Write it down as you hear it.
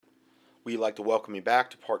We'd like to welcome you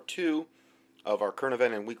back to part 2 of our current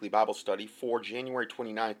event and weekly Bible study for January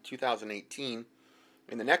 29th, 2018.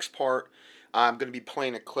 In the next part, I'm going to be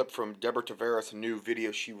playing a clip from Deborah Tavares, a new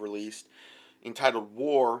video she released entitled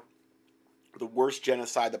War, the Worst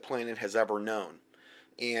Genocide the Planet Has Ever Known.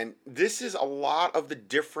 And this is a lot of the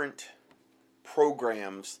different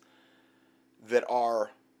programs that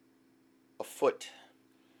are afoot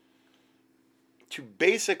to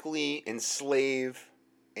basically enslave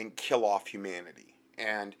and kill off humanity.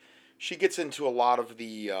 And she gets into a lot of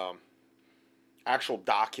the actual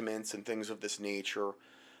documents and things of this nature.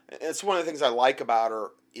 It's one of the things I like about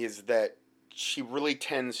her is that she really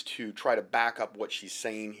tends to try to back up what she's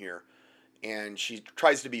saying here. And she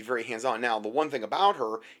tries to be very hands-on. Now, the one thing about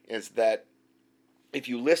her is that if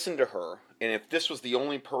you listen to her, and if this was the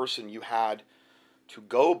only person you had to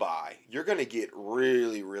go by, you're going to get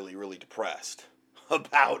really, really, really depressed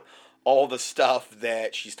about all the stuff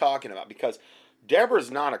that she's talking about, because Deborah's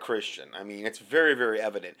not a Christian. I mean, it's very, very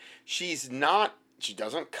evident. She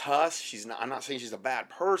doesn't cuss. I'm not saying she's a bad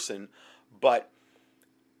person, but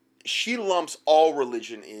she lumps all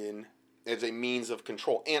religion in as a means of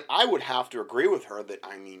control. And I would have to agree with her that,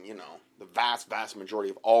 the vast, vast majority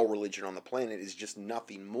of all religion on the planet is just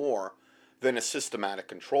nothing more than a systematic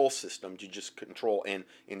control system to just control and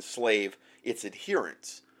enslave its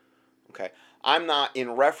adherents. Okay? I'm not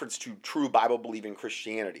in reference to true Bible-believing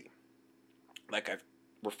Christianity, like I've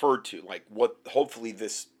referred to, like what hopefully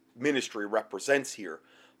this ministry represents here.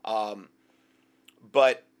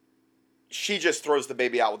 But she just throws the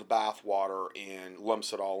baby out with the bathwater and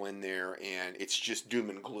lumps it all in there, and it's just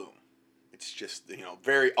doom and gloom. It's just,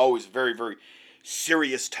 always very, very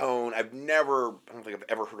serious tone. I don't think I've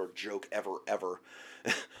ever heard a joke ever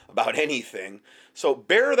about anything. So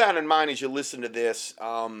bear that in mind as you listen to this.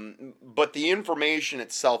 But the information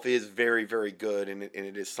itself is very, very good, and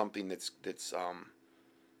it is something that's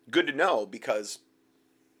good to know, because,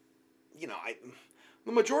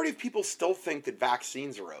 the majority of people still think that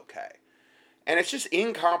vaccines are okay. And it's just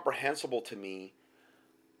incomprehensible to me,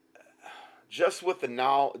 just with with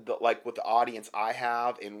the audience I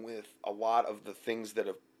have, and with a lot of the things that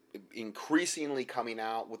have increasingly coming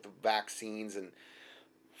out with the vaccines, and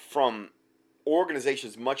from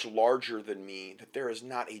organizations much larger than me, that there is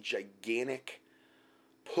not a gigantic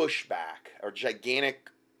pushback or gigantic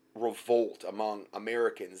revolt among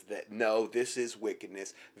Americans that no, this is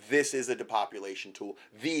wickedness, this is a depopulation tool,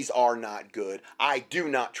 these are not good, I do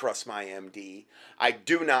not trust my MD, I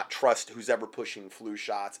do not trust who's ever pushing flu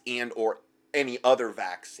shots and or any other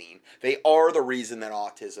vaccine. They are the reason that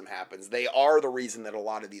autism happens. They are the reason that a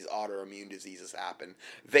lot of these autoimmune diseases happen.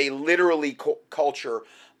 They literally culture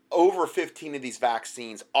over 15 of these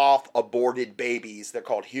vaccines off aborted babies. They're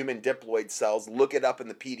called human diploid cells. Look it up in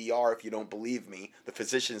the PDR if you don't believe me, the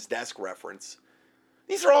physician's desk reference.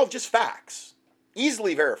 These are all just facts,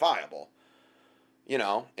 easily verifiable.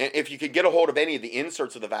 And if you could get a hold of any of the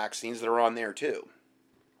inserts of the vaccines that are on there too.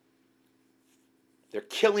 They're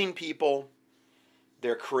killing people.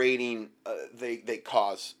 They're creating, they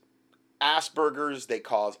cause Asperger's, they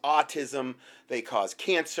cause autism, they cause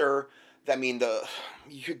cancer.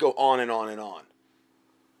 You could go on and on and on.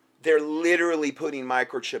 They're literally putting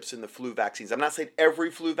microchips in the flu vaccines. I'm not saying every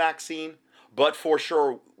flu vaccine, but for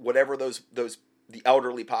sure, whatever the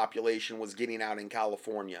elderly population was getting out in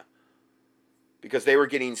California, because they were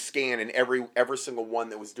getting scanned, and every single one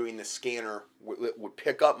that was doing the scanner would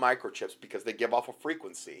pick up microchips because they give off a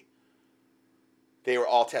frequency. They were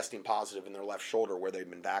all testing positive in their left shoulder where they'd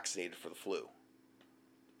been vaccinated for the flu.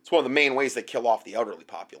 It's one of the main ways they kill off the elderly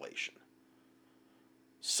population.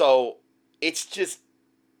 So it's just,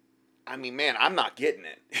 I'm not getting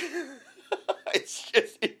it.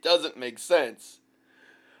 It doesn't make sense.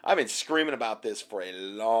 I've been screaming about this for a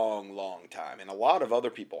long, long time, and a lot of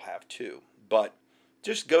other people have too. But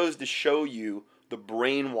just goes to show you the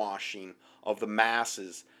brainwashing of the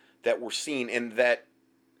masses that we're seeing, and that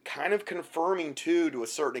kind of confirming too, to a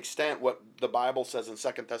certain extent, what the Bible says in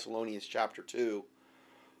 2 Thessalonians chapter 2,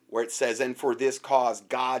 where it says, "And for this cause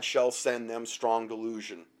God shall send them strong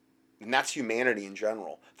delusion." And that's humanity in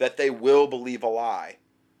general. "That they will believe a lie,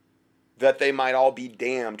 that they might all be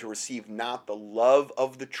damned, to receive not the love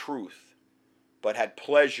of the truth, but had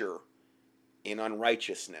pleasure in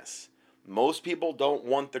unrighteousness." Most people don't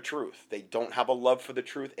want the truth. They don't have a love for the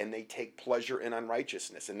truth, and they take pleasure in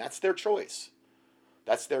unrighteousness. And that's their choice.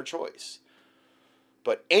 That's their choice.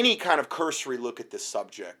 But any kind of cursory look at this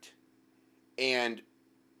subject, and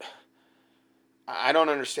I don't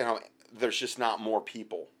understand how there's just not more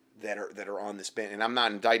people that are on this band. And I'm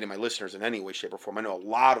not indicting my listeners in any way, shape, or form. I know a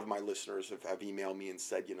lot of my listeners have emailed me and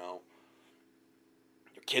said,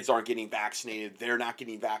 you're kids aren't getting vaccinated. They're not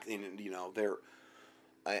getting vaccinated.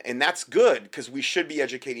 And that's good because we should be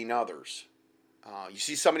educating others. You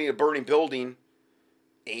see somebody in a burning building,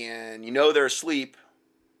 and they're asleep,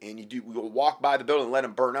 and you will walk by the building and let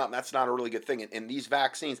them burn up. And that's not a really good thing. And these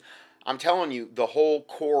vaccines, I'm telling you, the whole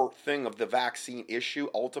core thing of the vaccine issue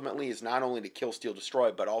ultimately is not only to kill, steal,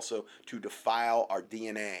 destroy, but also to defile our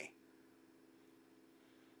DNA.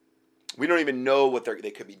 We don't even know what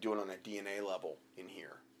they could be doing on a DNA level in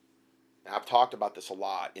here. And I've talked about this a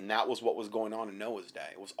lot, and that was what was going on in Noah's day.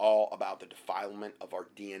 It was all about the defilement of our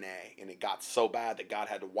DNA, and it got so bad that God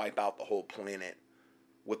had to wipe out the whole planet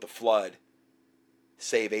with the flood,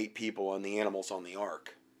 save 8 people and the animals on the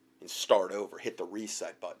ark, and start over, hit the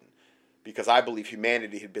reset button. Because I believe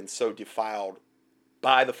humanity had been so defiled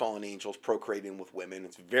by the fallen angels procreating with women.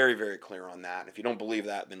 It's very, very clear on that. And if you don't believe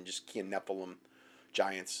that, then just key in Nephilim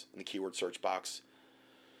giants in the keyword search box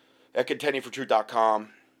at contendingfortruth.com,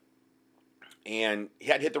 and he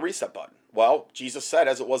had to hit the reset button. Well, Jesus said,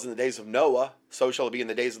 as it was in the days of Noah, so shall it be in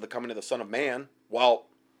the days of the coming of the Son of Man. Well,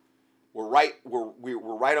 we're right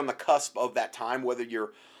on the cusp of that time, whether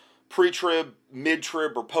you're pre-trib,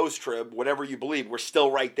 mid-trib, or post-trib, whatever you believe, we're still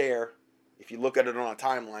right there. If you look at it on a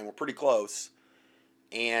timeline, we're pretty close.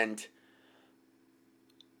 And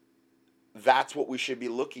that's what we should be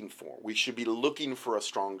looking for. We should be looking for a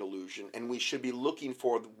strong delusion, and we should be looking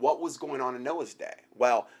for what was going on in Noah's day.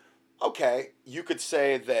 Well, okay, you could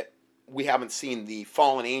say that we haven't seen the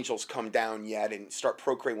fallen angels come down yet and start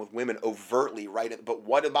procreating with women overtly, right? But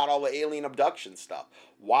what about all the alien abduction stuff?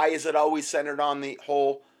 Why is it always centered on the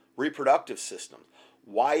whole reproductive system?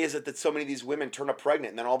 Why is it that so many of these women turn up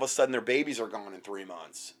pregnant and then all of a sudden their babies are gone in 3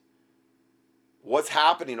 months? What's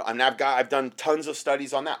happening? And I've done tons of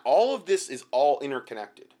studies on that. All of this is all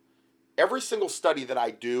interconnected. Every single study that I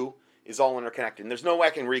do is all interconnected. And there's no way I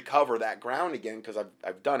can recover that ground again because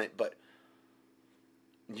I've done it, but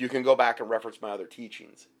you can go back and reference my other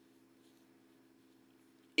teachings.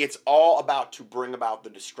 It's all about to bring about the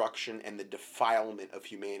destruction and the defilement of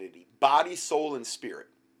humanity, body, soul, and spirit.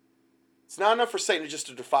 It's not enough for Satan just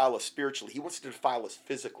to defile us spiritually. He wants to defile us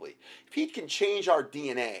physically. If he can change our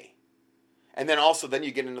DNA, and then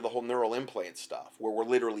you get into the whole neural implant stuff, where we're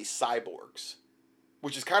literally cyborgs,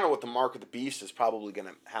 which is kind of what the mark of the beast is probably going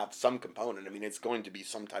to have some component. I mean, it's going to be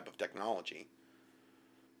some type of technology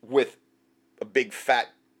with a big fat,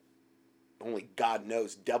 only God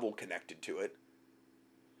knows, devil connected to it,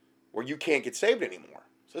 where you can't get saved anymore.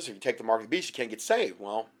 So if you take the mark of the beast, you can't get saved.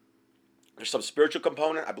 Well, there's some spiritual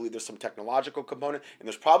component. I believe there's some technological component, and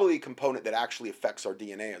there's probably a component that actually affects our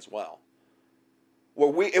DNA as well.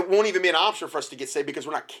 Where it won't even be an option for us to get saved because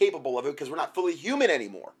we're not capable of it, because we're not fully human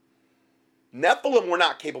anymore. Nephilim were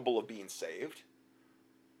not capable of being saved.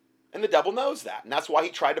 And the devil knows that. And that's why he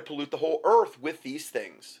tried to pollute the whole earth with these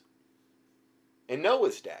things in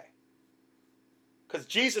Noah's day. Because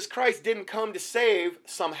Jesus Christ didn't come to save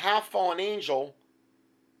some half-fallen angel,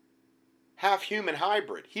 half-human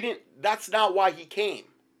hybrid. That's not why he came.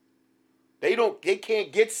 They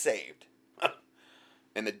can't get saved.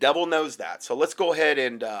 And the devil knows that. So let's go ahead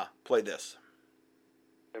and play this.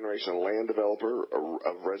 Generation land developer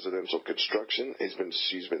of residential construction.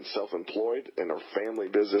 She's been self-employed in her family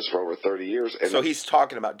business for over 30 years. And so he's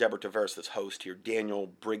talking about Deborah Tavares, this host here, Daniel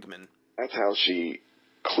Brigman. That's how she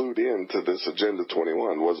clued in to this Agenda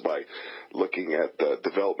 21, was by looking at the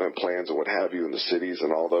development plans and what have you in the cities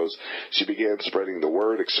and all those. She began spreading the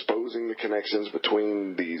word, exposing the connections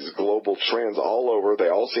between these global trends all over. They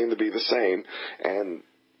all seem to be the same, and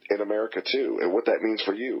in America too, and what that means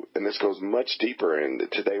for you. And this goes much deeper, and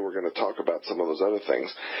today we're going to talk about some of those other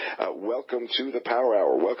things. Welcome to the Power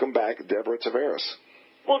Hour. Welcome back, Deborah Tavares.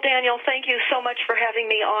 Well, Daniel, thank you so much for having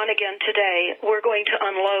me on again today. We're going to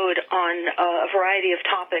unload on a variety of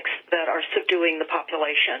topics that are subduing the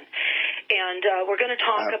population. And we're going to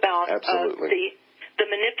talk about the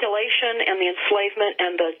manipulation and the enslavement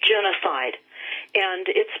and the genocide. And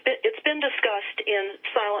it's been discussed in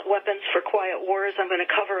Silent Weapons for Quiet Wars. I'm going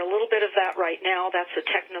to cover a little bit of that right now. That's a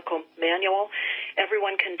technical manual.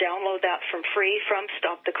 Everyone can download that from free from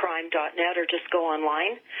stopthecrime.net or just go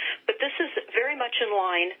online. But this is very much in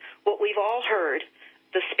line what we've all heard,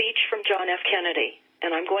 the speech from John F. Kennedy.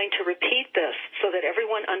 And I'm going to repeat this so that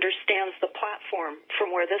everyone understands the platform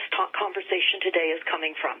from where this conversation today is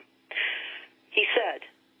coming from. He said,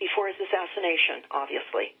 before his assassination,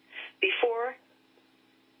 obviously, before,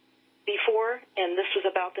 and this was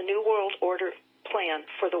about the New World Order plan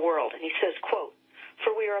for the world, and he says, quote,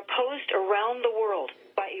 "For we are opposed around the world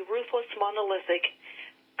by a ruthless monolithic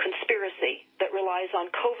conspiracy that relies on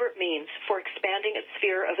covert means for expanding its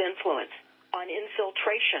sphere of influence, on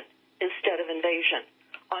infiltration instead of invasion,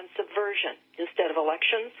 on subversion instead of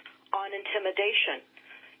elections, on intimidation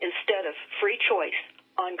instead of free choice,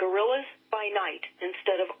 on guerrillas by night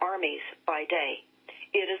instead of armies by day.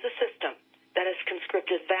 It is a system that has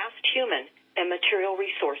conscripted vast human and material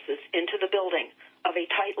resources into the building of a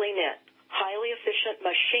tightly knit, highly efficient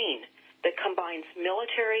machine that combines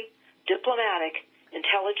military, diplomatic,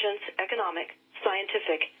 intelligence, economic,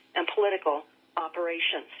 scientific, and political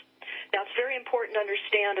operations. Now, it's very important to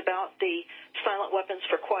understand about the silent weapons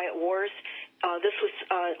for quiet wars. This was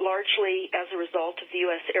largely as a result of the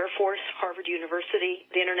U.S. Air Force, Harvard University,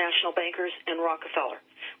 the international bankers, and Rockefeller.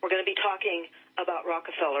 We're going to be talking about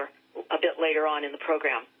Rockefeller a bit later on in the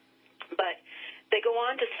program. But they go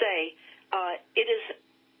on to say it is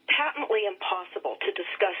patently impossible to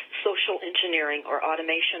discuss social engineering or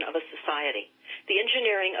automation of a society. The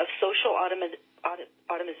engineering of social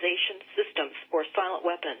automation systems or silent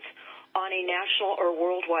weapons on a national or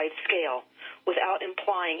worldwide scale without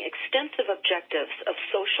implying extensive objectives of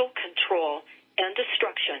social control and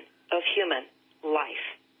destruction of human life.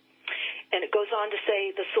 And it goes on to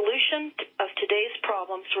say the solution of today's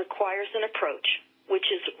problems requires an approach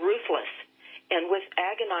which is ruthless and with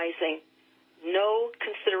agonizing no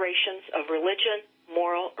considerations of religion,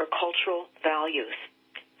 moral, or cultural values.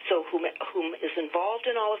 So whom is involved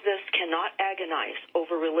in all of this cannot agonize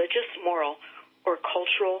over religious, moral, or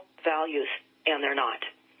cultural values, and they're not.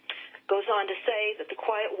 Goes on to say that the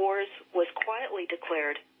Quiet Wars was quietly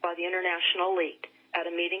declared by the International Elite at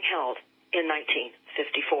a meeting held in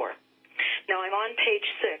 1954. Now, I'm on page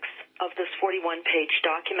 6 of this 41-page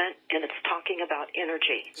document, and it's talking about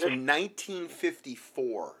energy. So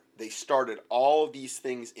 1954, they started all of these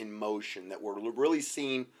things in motion that we're really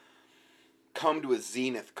seeing come to a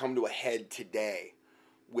zenith, come to a head today,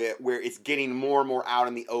 where it's getting more and more out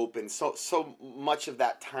in the open. So much of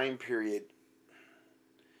that time period,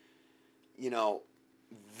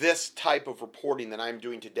 this type of reporting that I'm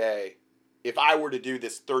doing today, if I were to do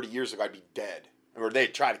this 30 years ago, I'd be dead. Or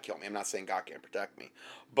they'd try to kill me. I'm not saying God can't protect me.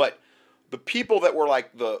 But the people that were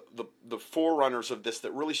like the forerunners of this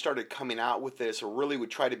that really started coming out with this or really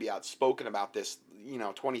would try to be outspoken about this,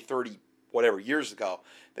 20, 30, whatever years ago,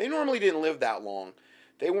 they normally didn't live that long.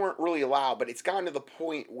 They weren't really allowed, but it's gotten to the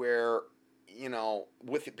point where,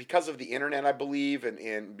 because of the internet, I believe,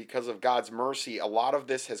 and because of God's mercy, a lot of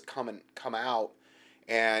this has come out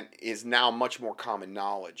and is now much more common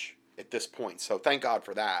knowledge at this point. So thank God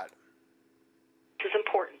for that. This is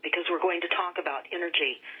important because we're going to talk about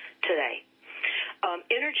energy today.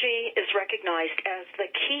 Energy is recognized as the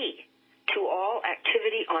key to all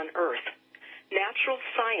activity on Earth. Natural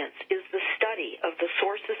science is the study of the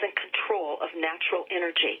sources and control of natural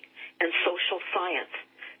energy, and social science,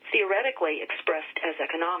 theoretically expressed as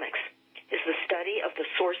economics, is the study of the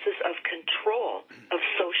sources of control of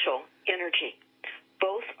social energy.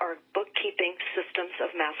 Both are bookkeeping systems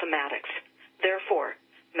of mathematics. Therefore,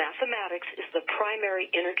 mathematics is the primary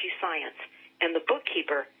energy science, and the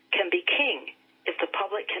bookkeeper can be king if the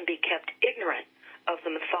public can be kept ignorant of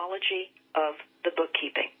the mythology of the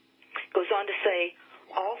bookkeeping. Goes on to say,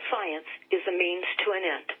 all science is a means to an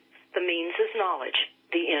end. The means is knowledge.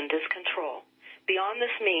 The end is control. Beyond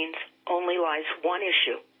this means only lies one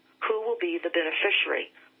issue. Who will be the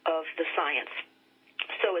beneficiary of the science?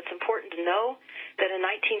 So it's important to know that in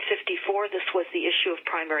 1954, this was the issue of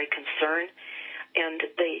primary concern, and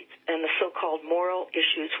the so-called moral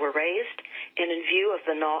issues were raised. And in view of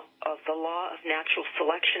the law of natural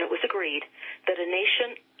selection, it was agreed that a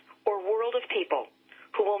nation or world of people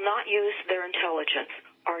who will not use their intelligence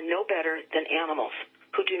are no better than animals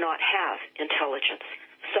who do not have intelligence.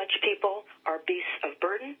 Such people are beasts of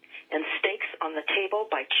burden and stakes on the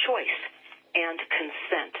table by choice and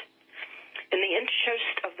consent. In the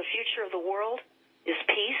interest of the future of the world is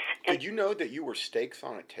peace. Did you know that you were stakes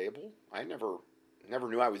on a table? I never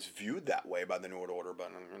knew I was viewed that way by the New World Order,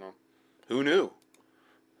 but who knew?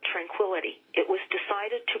 Tranquility. It was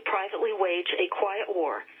decided to privately wage a quiet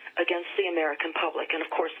war against the American public. And, of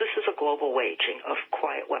course, this is a global waging of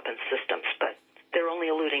quiet weapons systems, but they're only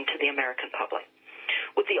alluding to the American public.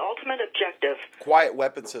 With the ultimate objective... Quiet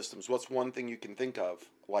weapon systems, what's one thing you can think of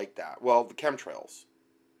like that? Well, the chemtrails.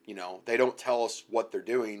 They don't tell us what they're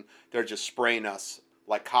doing. They're just spraying us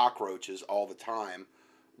like cockroaches all the time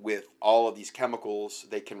with all of these chemicals.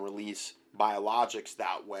 They can release biologics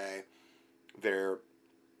that way. They're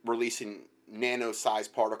releasing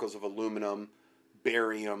nano-sized particles of aluminum,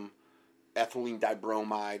 barium, ethylene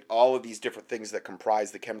dibromide, all of these different things that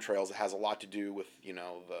comprise the chemtrails. It has a lot to do with,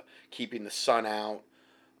 the keeping the sun out.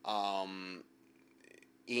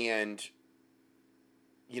 And,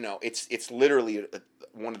 it's literally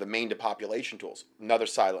one of the main depopulation tools. Another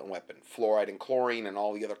silent weapon, fluoride and chlorine and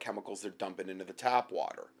all the other chemicals they're dumping into the tap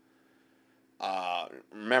water.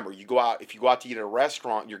 Remember, if you go out to eat at a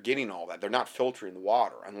restaurant, you're getting all that. They're not filtering the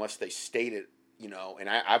water unless they state it, and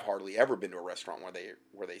I've hardly ever been to a restaurant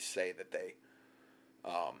where they say that they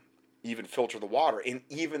even filter the water. And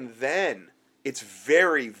even then, it's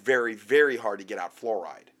very, very, very hard to get out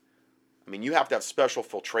fluoride. I mean, you have to have special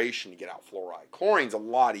filtration to get out fluoride. Chlorine's a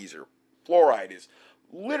lot easier. Fluoride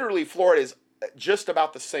is just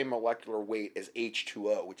about the same molecular weight as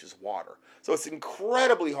H2O, which is water. So it's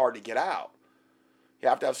incredibly hard to get out. You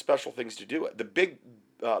have to have special things to do it.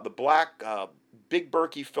 The black Big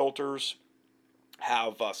Berkey filters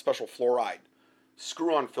have special fluoride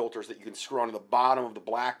screw-on filters that you can screw onto the bottom of the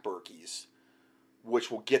black Berkeys,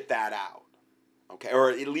 which will get that out. Okay,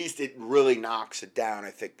 or at least it really knocks it down,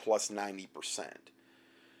 I think, plus 90%.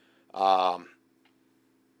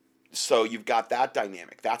 So you've got that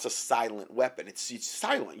dynamic. That's a silent weapon. It's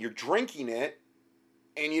silent. You're drinking it,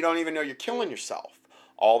 and you don't even know you're killing yourself.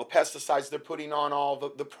 All the pesticides they're putting on all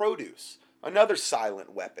the produce. Another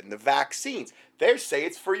silent weapon. The vaccines. They say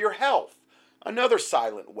it's for your health. Another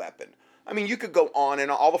silent weapon. I mean, you could go on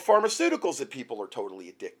and all the pharmaceuticals that people are totally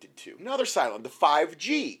addicted to. Another silent. The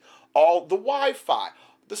 5G. All the Wi-Fi.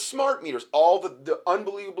 The smart meters. All the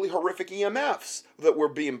unbelievably horrific EMFs that we're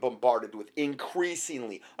being bombarded with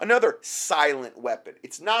increasingly. Another silent weapon.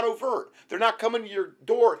 It's not overt. They're not coming to your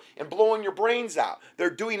door and blowing your brains out.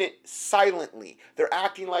 They're doing it silently. They're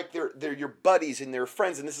acting like they're your buddies and their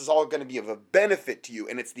friends, and this is all going to be of a benefit to you,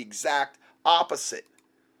 and it's the exact opposite.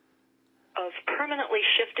 Of permanently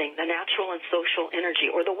shifting the natural and social energy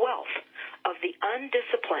or the wealth of the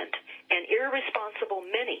undisciplined and irresponsible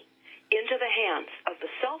many into the hands of the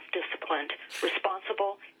self-disciplined,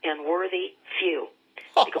 responsible, and worthy few.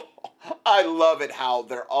 I love it how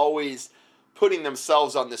they're always putting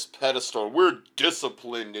themselves on this pedestal. We're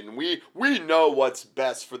disciplined and we know what's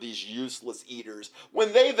best for these useless eaters,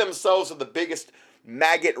 when they themselves are the biggest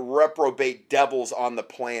maggot reprobate devils on the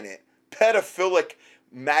planet. Pedophilic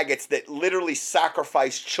maggots that literally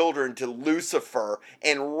sacrifice children to Lucifer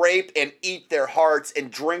and rape and eat their hearts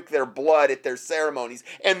and drink their blood at their ceremonies,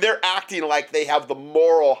 and they're acting like they have the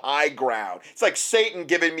moral high ground. It's like Satan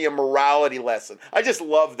giving me a morality lesson. I just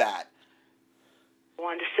love that. I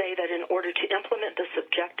wanted to say that in order to implement this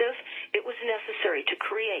objective, it was necessary to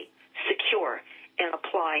create, secure, and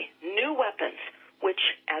apply new weapons,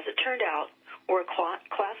 which, as it turned out, were a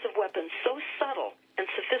class of weapons so subtle and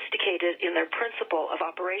sophisticated in their principle of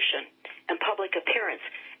operation and public appearance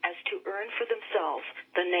as to earn for themselves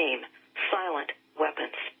the name silent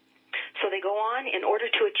weapons. So they go on, in order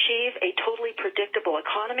to achieve a totally predictable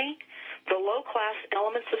economy, the low-class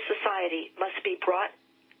elements of society must be brought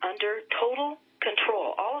under total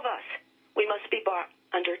control. All of us, we must be brought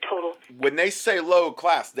under total. When they say low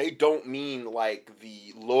class, they don't mean like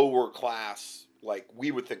the lower class, like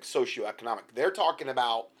we would think socioeconomic. They're talking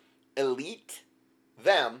about elite,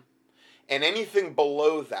 them, and anything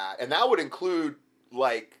below that. And that would include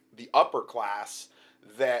like the upper class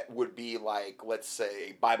that would be like, let's say,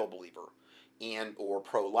 a Bible believer and or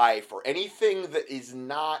pro-life or anything that is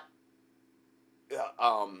not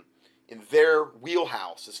in their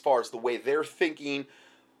wheelhouse as far as the way they're thinking,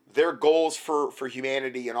 their goals for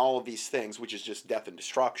humanity and all of these things, which is just death and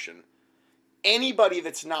destruction. Anybody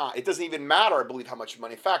that's not, it doesn't even matter, I believe, how much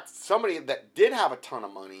money. In fact, somebody that did have a ton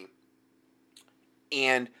of money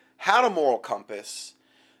and had a moral compass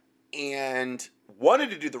and wanted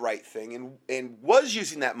to do the right thing and was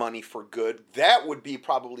using that money for good, that would be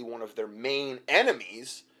probably one of their main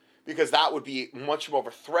enemies, because that would be much more of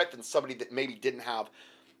a threat than somebody that maybe didn't have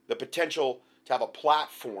the potential to have a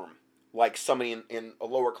platform like somebody in a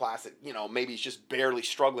lower class that, maybe is just barely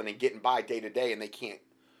struggling and getting by day to day, and they can't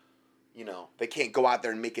go out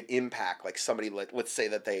there and make an impact like somebody, let's say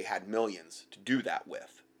that they had millions to do that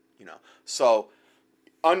with, So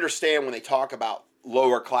understand when they talk about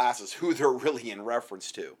lower classes who they're really in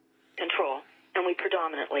reference to. Control, and we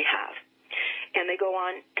predominantly have. And they go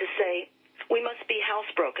on to say, we must be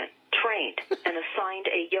housebroken, trained, and assigned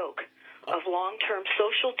a yoke of long-term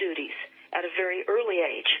social duties at a very early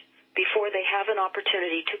age before they have an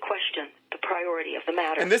opportunity to question the priority of the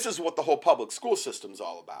matter. And this is what the whole public school system's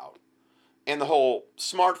all about. And the whole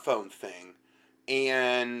smartphone thing.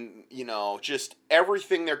 And, just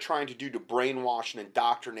everything they're trying to do to brainwash and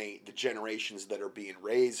indoctrinate the generations that are being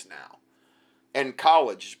raised now. And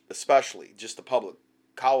college, especially, just the public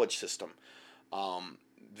college system.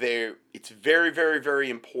 It's very, very, very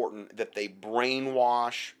important that they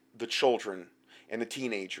brainwash the children and the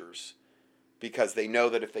teenagers because they know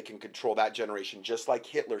that if they can control that generation, just like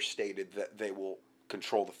Hitler stated, that they will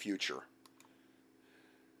control the future.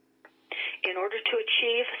 In order to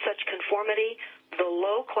achieve such conformity, the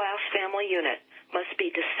low-class family unit must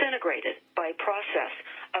be disintegrated by a process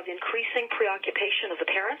of increasing preoccupation of the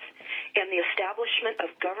parents and the establishment of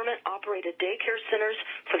government-operated daycare centers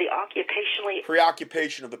for the occupationally...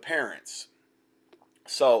 Preoccupation of the parents,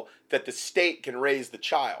 so that the state can raise the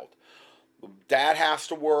child. Dad has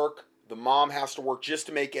to work, the mom has to work just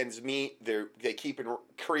to make ends meet. They keep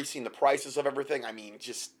increasing the prices of everything. I mean,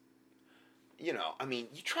 just... You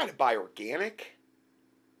try to buy organic,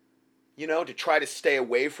 to try to stay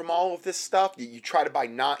away from all of this stuff. You try to buy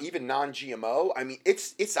even non-GMO. I mean,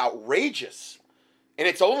 it's outrageous, and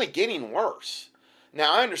it's only getting worse.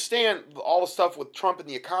 Now, I understand all the stuff with Trump and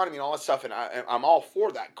the economy and all that stuff, and I'm all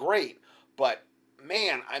for that. Great. But,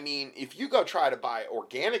 man, I mean, if you go try to buy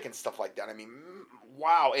organic and stuff like that, I mean,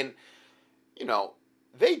 wow. And,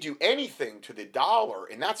 they do anything to the dollar,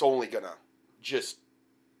 and that's only going to just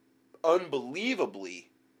unbelievably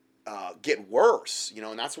get worse,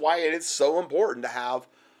 and that's why it is so important to have,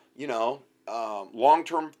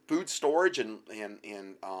 long-term food storage and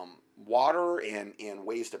water and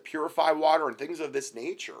ways to purify water and things of this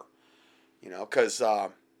nature, because I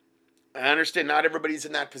understand not everybody's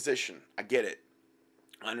in that position. I get it.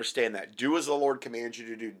 I understand that. Do as the Lord commands you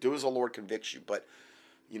to do. Do as the Lord convicts you. But,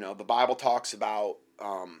 the Bible talks about...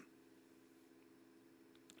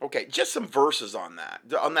 Okay, just some verses on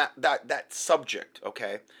that subject,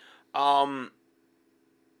 okay?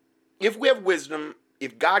 If we have wisdom,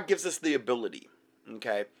 if God gives us the ability,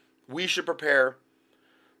 okay, we should prepare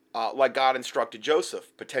like God instructed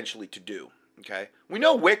Joseph potentially to do, okay? We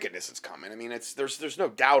know wickedness is coming. I mean, there's no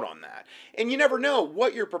doubt on that. And you never know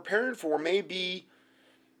what you're preparing for may be,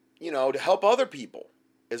 to help other people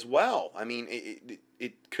as well. I mean,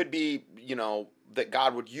 it could be, that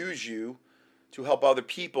God would use you to help other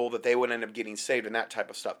people, that they would end up getting saved and that type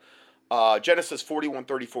of stuff. Genesis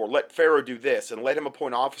 41:34, let Pharaoh do this, and let him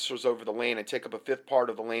appoint officers over the land, and take up a fifth part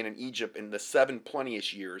of the land in Egypt in the 7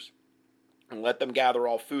 plenteous years, and let them gather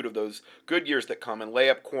all food of those good years that come, and lay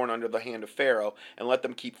up corn under the hand of Pharaoh, and let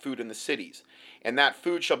them keep food in the cities. And that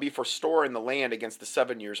food shall be for store in the land against the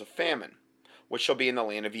 7 years of famine, which shall be in the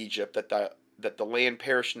land of Egypt, that the land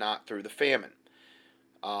perish not through the famine.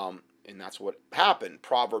 And that's what happened.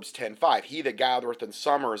 Proverbs 10:5. He that gathereth in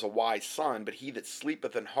summer is a wise son, but he that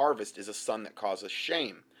sleepeth in harvest is a son that causeth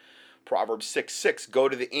shame. Proverbs 6:6. Go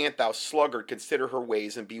to the ant, thou sluggard, consider her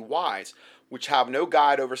ways, and be wise, which have no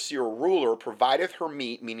guide, overseer, or ruler, provideth her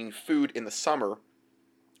meat, meaning food, in the summer,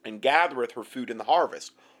 and gathereth her food in the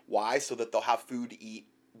harvest. Why? So that they'll have food to eat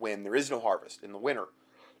when there is no harvest, in the winter.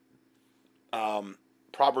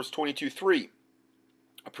 Proverbs 22:3.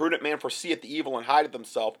 A prudent man foreseeth the evil and hideth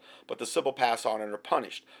himself, but the simple pass on and are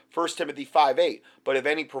punished. 1 Timothy 5:8. But if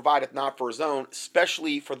any provideth not for his own,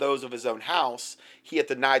 especially for those of his own house, he hath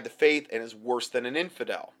denied the faith and is worse than an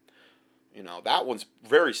infidel. That one's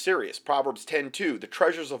very serious. Proverbs 10:2. The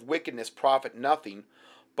treasures of wickedness profit nothing,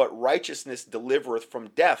 but righteousness delivereth from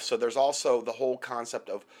death. So there's also the whole concept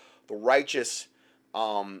of the righteous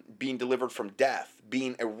being delivered from death,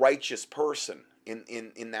 being a righteous person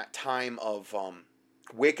in that time of...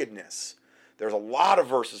 wickedness. There's a lot of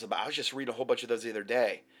verses about. I was just reading a whole bunch of those the other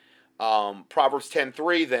day. Proverbs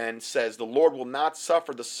 10:3 then says, the Lord will not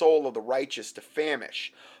suffer the soul of the righteous to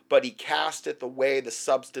famish, but he casteth away the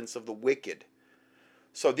substance of the wicked.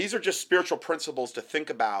 So these are just spiritual principles to think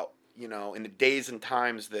about, in the days and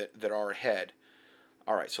times that are ahead.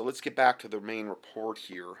 All right, so let's get back to the main report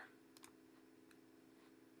here.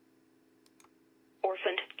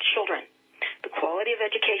 Orphaned children. The quality of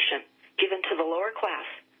education given to the lower class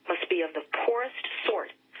must be of the poorest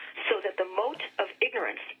sort, so that the mote of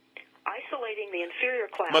ignorance, isolating the inferior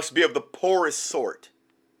class... Must be of the poorest sort.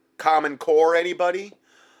 Common Core, anybody?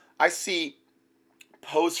 I see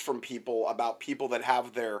posts from people about people that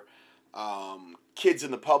have their kids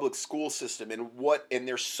in the public school system, and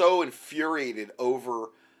they're so infuriated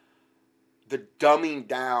over the dumbing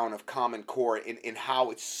down of Common Core and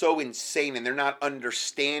how it's so insane, and they're not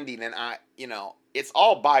understanding, and it's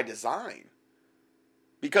all by design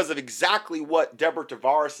because of exactly what Deborah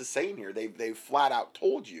Tavares is saying here. They've flat out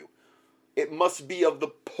told you it must be of the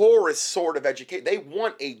poorest sort of education. They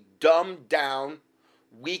want a dumbed down,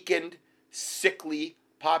 weakened, sickly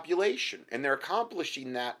population, and they're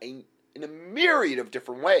accomplishing that in a myriad of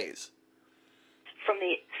different ways. From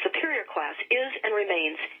the superior class is and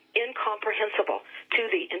remains incomprehensible to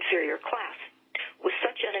the inferior class. With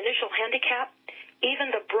such an initial handicap,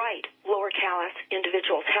 Even the bright lower-caste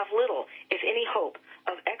individuals have little, if any, hope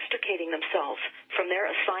of extricating themselves from their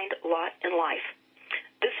assigned lot in life.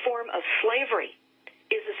 This form of slavery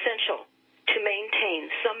is essential to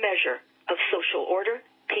maintain some measure of social order,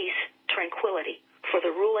 peace, tranquility for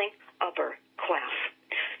the ruling upper class.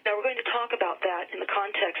 Now, we're going to talk about that in the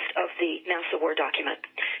context of the NASA War document,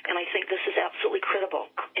 and I think this is absolutely critical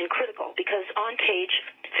because on page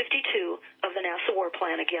 52 of the NASA War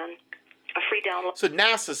Plan, again, a free download. So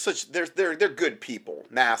NASA's they're good people.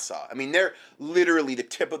 NASA. I mean, they're literally the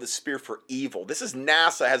tip of the spear for evil. This is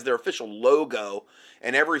NASA, has their official logo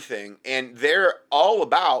and everything, and they're all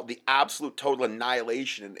about the absolute total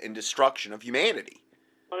annihilation and destruction of humanity.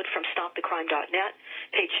 From stopthecrime.net,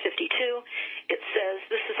 page 52, it says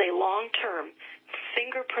this is a long-term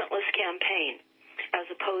fingerprintless campaign as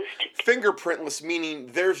opposed to... Fingerprintless meaning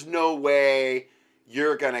there's no way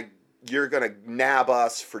you're gonna nab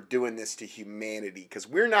us for doing this to humanity, because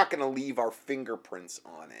we're not gonna leave our fingerprints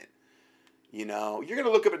on it. You know, you're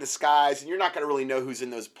gonna look up at the skies and you're not gonna really know who's in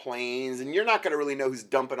those planes, and you're not gonna really know who's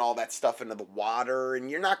dumping all that stuff into the water,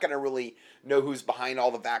 and you're not gonna really know who's behind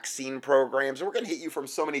all the vaccine programs. And we're gonna hit you from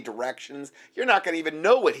so many directions, you're not gonna even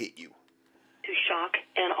know what hit you. To shock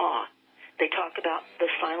and awe, they talk about the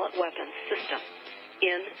silent weapons system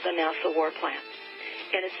in the NASA War Plan.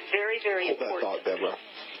 And it's very, very important. Hold that thought, Deborah.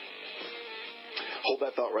 Hold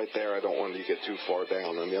that thought right there. I don't want you to get too far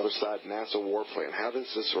down. On the other side, NASA War Plan. How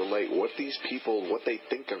does this relate? What these people, what they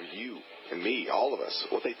think of you and me, all of us,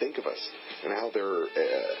 what they think of us, and how they're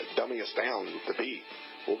dumbing us down to be.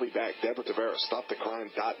 We'll be back. Deborah Tavera,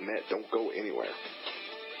 stopthecrime.net. Don't go anywhere.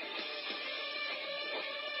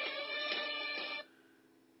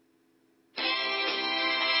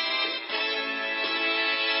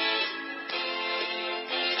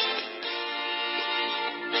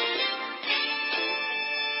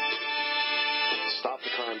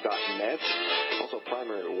 StopTheCrime.net, also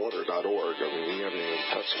primarywater.org. I mean, you haven't even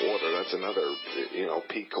touched water. That's another,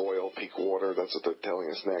 peak oil, peak water. That's what they're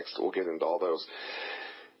telling us next. We'll get into all those.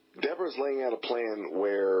 Deborah's laying out a plan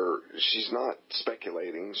where she's not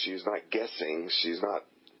speculating. She's not guessing. She's not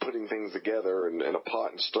putting things together in a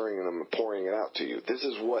pot and stirring them and pouring it out to you. This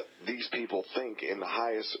is what these people think in the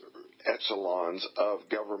highest echelons of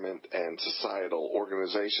government and societal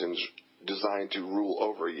organizations designed to rule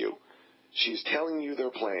over you. She's telling you their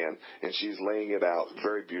plan, and she's laying it out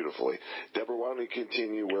very beautifully. Deborah, why don't we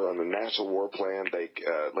continue? We're on the National War Plan.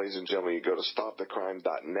 Ladies and gentlemen, you go to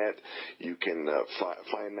stopthecrime.net. You can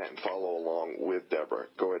find that and follow along with Deborah.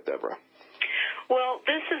 Go ahead, Deborah. Well,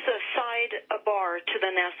 this is a sidebar to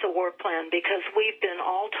the NASA War Plan because we've been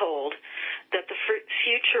all told that the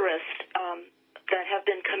futurists that have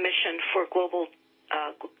been commissioned for global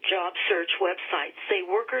job search websites say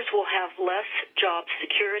workers will have less job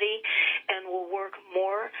security and will work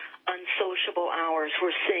more unsociable hours.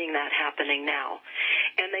 We're seeing that happening now.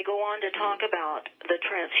 And they go on to talk about the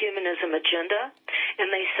transhumanism agenda, and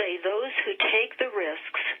they say those who take the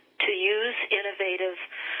risks to use innovative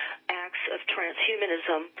acts of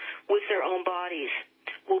transhumanism with their own bodies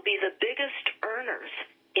will be the biggest earners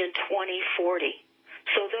in 2040.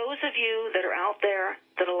 So those of you that are out there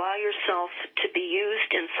that allow yourself to be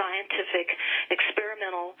used in scientific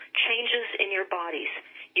experimental changes in your bodies,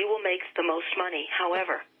 you will make the most money.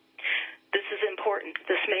 However, this is important.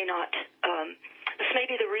 This may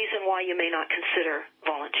be the reason why you may not consider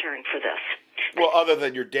volunteering for this. Well, other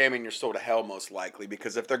than you're damning your soul to hell, most likely,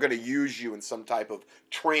 because if they're going to use you in some type of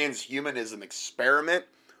transhumanism experiment,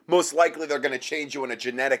 most likely they're going to change you on a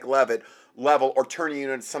genetic level or turn you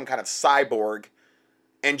into some kind of cyborg.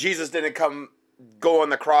 And Jesus didn't go on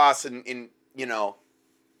the cross and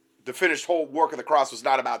the finished whole work of the cross was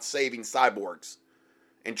not about saving cyborgs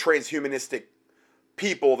and transhumanistic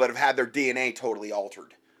people that have had their DNA totally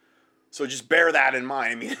altered. So just bear that in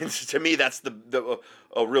mind. I mean, to me, that's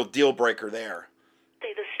a real deal breaker there.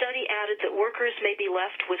 The study added that workers may be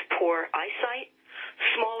left with poor eyesight,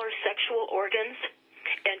 smaller sexual organs,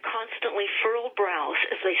 and constantly furrowed brows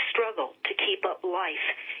as they struggle to keep up life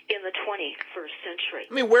in the 21st century.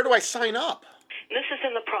 I mean, where do I sign up? This is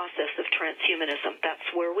in the process of transhumanism. That's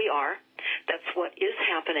where we are. That's what is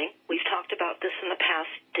happening. We've talked about this in the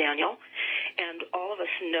past, Daniel, and all of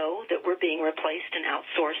us know that we're being replaced and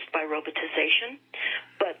outsourced by robotization.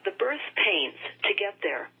 But the birth pains to get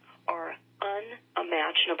there are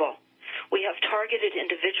unimaginable. We have targeted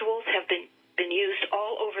individuals have been used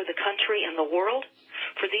all over the country and the world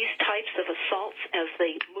for these types of assaults as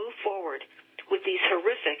they move forward with these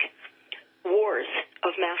horrific wars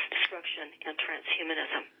of mass destruction and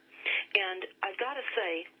transhumanism. And I've got to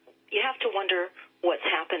say, you have to wonder what's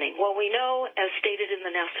happening. Well, we know, as stated in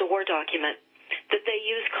the NASA War document, that that they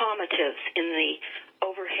use comatives in the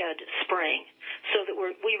overhead spraying so that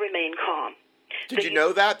we remain calm. Did you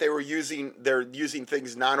know that they're using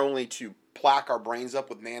things not only to plaque our brains up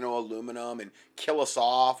with nano aluminum and kill us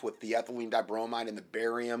off with the ethylene dibromide and the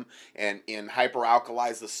barium and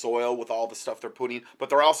hyperalkalize the soil with all the stuff they're putting, but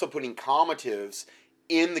they're also putting comatives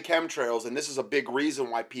in the chemtrails, and this is a big reason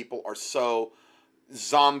why people are so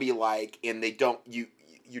zombie-like, and they don't, you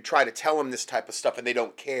try to tell them this type of stuff and they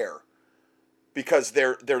don't care, because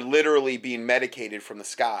they're literally being medicated from the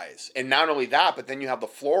skies. And not only that, but then you have the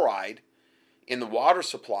fluoride in the water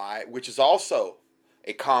supply, which is also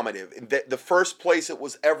a comative. The first place it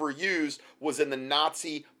was ever used was in the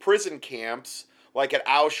Nazi prison camps, like at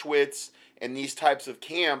Auschwitz and these types of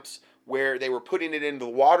camps, where they were putting it into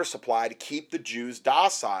the water supply to keep the Jews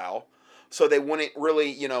docile, so they wouldn't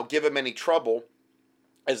really, give them any trouble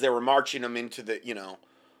as they were marching them into the,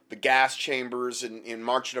 the gas chambers and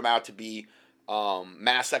marching them out to be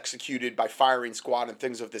mass executed by firing squad and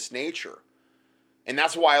things of this nature. And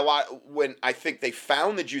that's why when I think they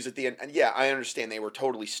found the Jews at the end, and yeah, I understand they were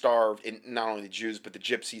totally starved, and not only the Jews, but the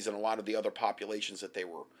gypsies and a lot of the other populations that they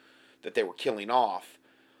were killing off.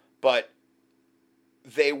 But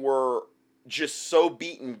they were just so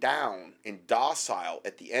beaten down and docile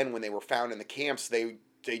at the end when they were found in the camps. They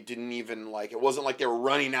didn't even, it wasn't like they were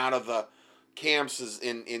running out of the camps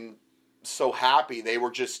in so happy. They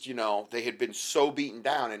were just, they had been so beaten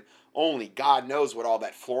down, and only God knows what all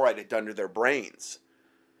that fluoride had done to their brains.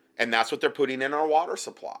 And that's what they're putting in our water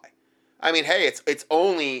supply. I mean, hey, it's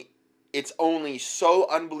only so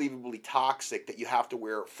unbelievably toxic that you have to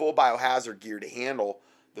wear full biohazard gear to handle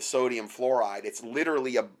the sodium fluoride. It's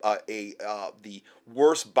literally the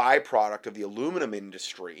worst byproduct of the aluminum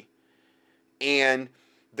industry. And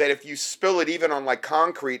that if you spill it even on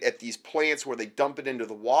concrete at these plants where they dump it into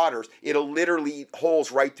the waters, it'll literally eat holes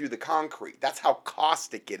right through the concrete. That's how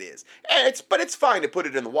caustic it is. But it's fine to put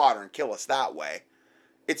it in the water and kill us that way.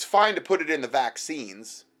 It's fine to put it in the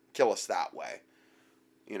vaccines, kill us that way.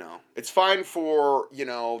 It's fine for,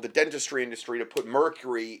 the dentistry industry to put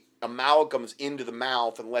mercury amalgams into the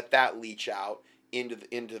mouth and let that leach out into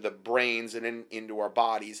the brains and into our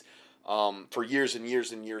bodies. For years and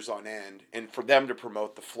years and years on end, and for them to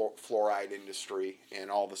promote the fluoride industry and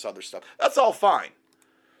all this other stuff. That's all fine.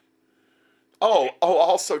 Oh,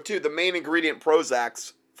 also too, the main ingredient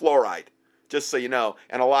Prozac's fluoride, just so you know,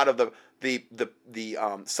 and a lot of the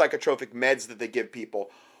psychotropic meds that they give people.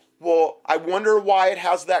 Well, I wonder why it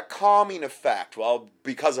has that calming effect. Well,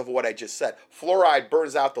 because of what I just said. Fluoride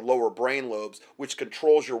burns out the lower brain lobes, which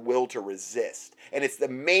controls your will to resist. And it's the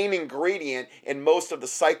main ingredient in most of the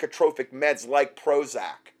psychotropic meds like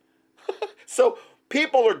Prozac. So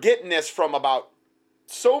people are getting this from about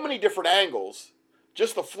so many different angles,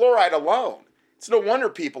 just the fluoride alone. It's no wonder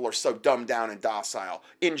people are so dumbed down and docile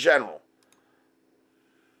in general.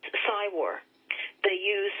 Psywar. They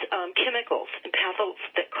use chemicals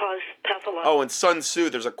that cause pathological... Oh, and Sun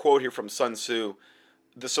Tzu, there's a quote here from Sun Tzu.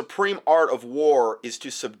 The supreme art of war is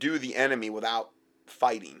to subdue the enemy without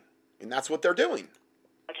fighting. And that's what they're doing.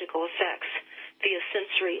 Effects via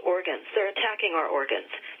sensory organs. They're attacking our organs.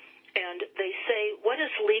 And they say, what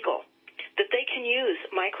is legal? That they can use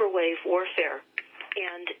microwave warfare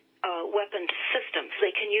and weapon systems.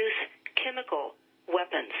 They can use chemical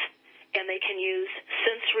weapons. And they can use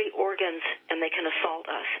sensory organs, and they can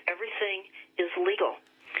assault us. Everything is legal.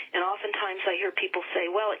 And oftentimes I hear people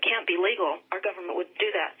say, well, it can't be legal. Our government wouldn't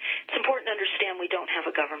do that. It's important to understand we don't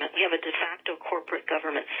have a government. We have a de facto corporate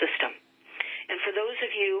government system. And for those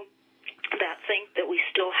of you that think that we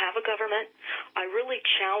still have a government, I really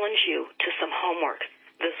challenge you to some homework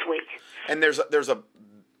this week. And as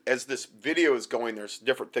this video is going, there's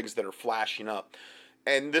different things that are flashing up.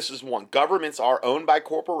 And this is one. Governments are owned by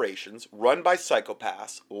corporations, run by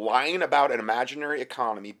psychopaths, lying about an imaginary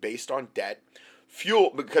economy based on debt,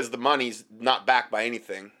 because the money's not backed by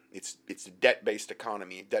anything. It's a debt-based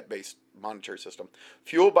economy, debt-based monetary system,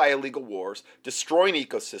 fueled by illegal wars, destroying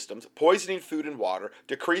ecosystems, poisoning food and water,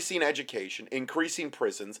 decreasing education, increasing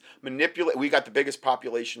prisons, we got the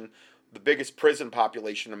biggest prison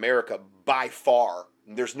population in America by far.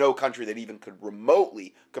 There's no country that even could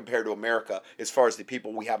remotely compare to America as far as the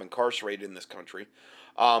people we have incarcerated in this country.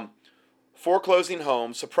 Foreclosing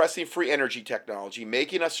homes, suppressing free energy technology,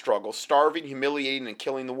 making us struggle, starving, humiliating, and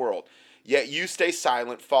killing the world. Yet you stay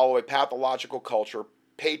silent, follow a pathological culture,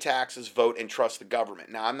 pay taxes, vote, and trust the government.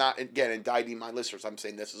 Now, I'm not, again, indicting my listeners. I'm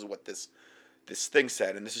saying this is what this thing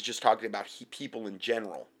said, and this is just talking about people in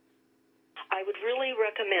general. I would really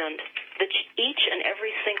recommend that each and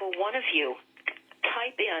every single one of you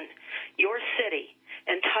type in your city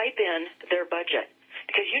and type in their budget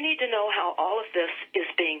because you need to know how all of this is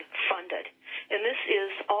being funded. And this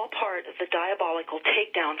is all part of the diabolical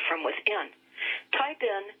takedown from within. Type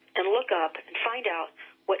in and look up and find out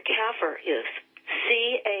what CAFR is.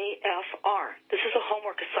 CAFR. This is a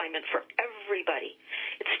homework assignment for everybody.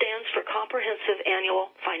 It stands for Comprehensive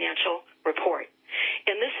Annual Financial Report.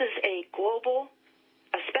 And this is a global,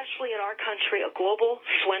 especially in our country, a global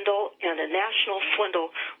swindle and a national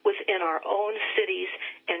swindle within our own cities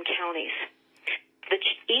and counties.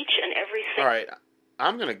 Each and every single... All right,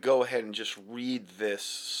 I'm going to go ahead and just read this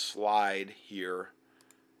slide here.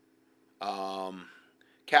 CAFR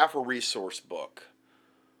resource book.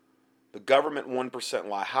 The government 1%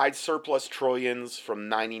 lie. Hide surplus trillions from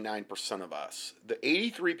 99% of us. The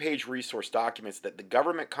 83-page resource documents that the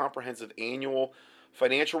Government Comprehensive Annual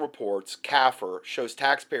Financial Reports, CAFR, shows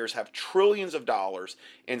taxpayers have trillions of dollars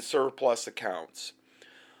in surplus accounts.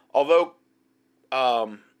 Although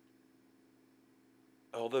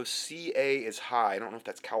CA is high, I don't know if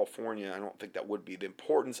that's California, I don't think that would be. The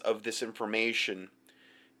importance of this information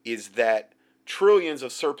is that trillions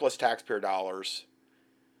of surplus taxpayer dollars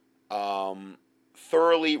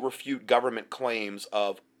thoroughly refute government claims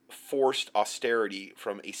of forced austerity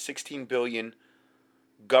from a $16 billion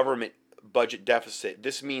government budget deficit.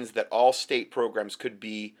 This means that all state programs could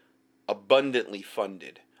be abundantly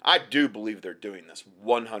funded. I do believe they're doing this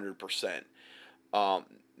 100%.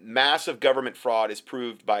 Massive government fraud is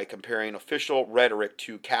proved by comparing official rhetoric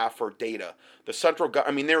to CAFR data. The central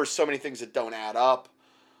government, there are so many things that don't add up.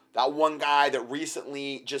 That one guy that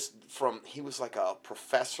recently he was like a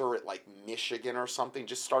professor at like Michigan or something,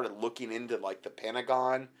 just started looking into like the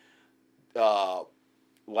Pentagon,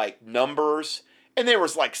 like numbers. And there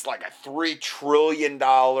was like a $3 trillion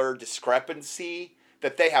discrepancy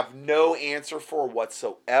that they have no answer for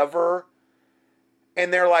whatsoever.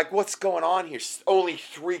 And they're like, what's going on here? Only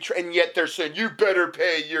and yet they're saying, you better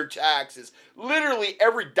pay your taxes. Literally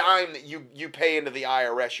every dime that you pay into the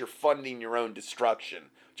IRS, you're funding your own destruction.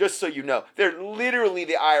 Just so you know, the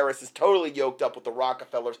IRS is totally yoked up with the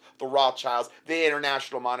Rockefellers, the Rothschilds, the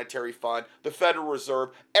International Monetary Fund, the Federal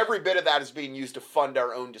Reserve. Every bit of that is being used to fund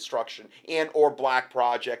our own destruction and or black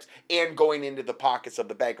projects and going into the pockets of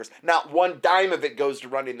the bankers. Not one dime of it goes to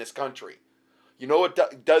running this country. You know what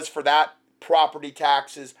it does for that? Property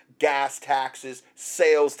taxes, gas taxes,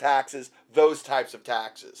 sales taxes, those types of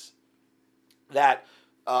taxes. That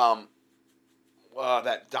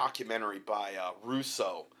documentary by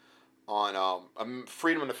Russo on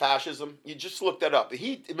Freedom and Fascism, you just look that up.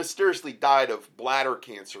 He mysteriously died of bladder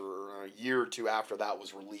cancer a year or two after that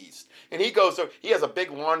was released. And he has a big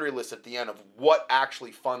laundry list at the end of what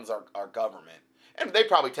actually funds our government. And they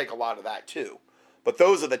probably take a lot of that too. But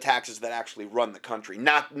those are the taxes that actually run the country,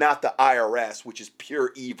 not the IRS, which is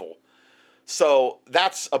pure evil. So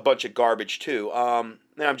that's a bunch of garbage too. Now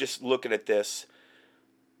I'm just looking at this.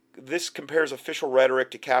 This compares official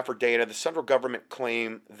rhetoric to CAFR data. The central government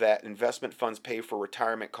claim that investment funds pay for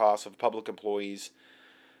retirement costs of public employees.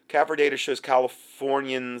 CAFR data shows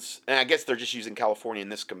Californians, and I guess they're just using California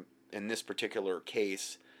in this particular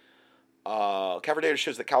case. CAFR data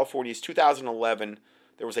shows that California's 2011,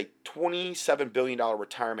 there was a $27 billion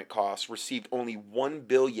retirement cost, received only $1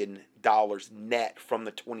 billion net from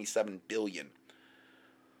the $27 billion.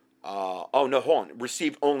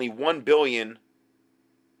 Received only $1 billion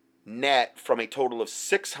net from a total of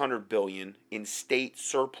 $600 billion in state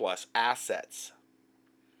surplus assets.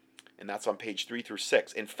 And that's on page 3 through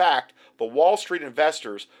 6. In fact, the Wall Street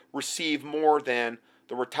investors receive more than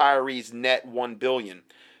the retirees' net $1 billion.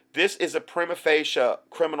 This is a prima facie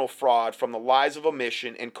criminal fraud from the lies of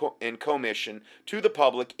omission and commission to the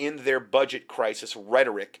public in their budget crisis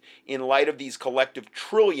rhetoric in light of these collective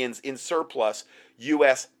trillions in surplus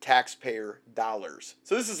U.S. taxpayer dollars.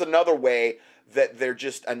 So this is another way that they're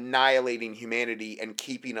just annihilating humanity and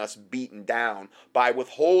keeping us beaten down by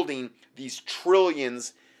withholding these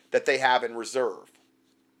trillions that they have in reserve.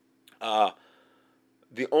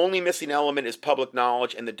 The only missing element is public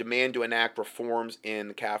knowledge and the demand to enact reforms in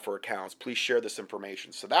the CAFR accounts. Please share this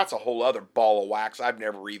information. So that's a whole other ball of wax I've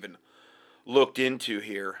never even looked into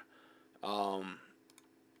here. Global,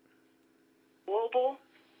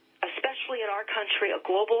 especially in our country, a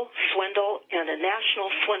global swindle and a national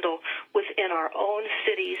swindle within our own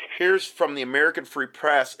cities. Here's from the American Free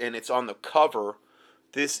Press, and it's on the cover.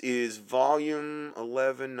 This is volume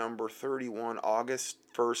 11, number 31, August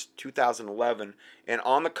 1st, 2011. And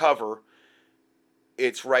on the cover,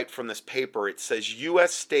 it's right from this paper. It says,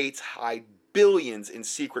 U.S. states hide billions in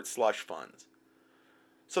secret slush funds.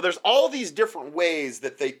 So there's all these different ways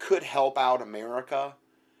that they could help out America.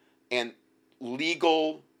 And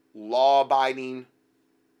legal, law-abiding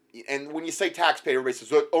and when you say taxpayer, everybody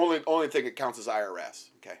says, well, only thing that counts is IRS.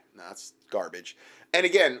 Okay, no, that's garbage. And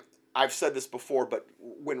again, I've said this before, but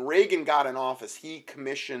when Reagan got in office, he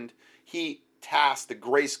tasked the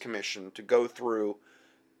Grace Commission to go through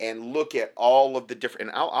and look at all of the different,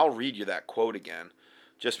 and I'll read you that quote again,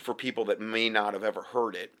 just for people that may not have ever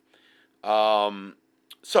heard it.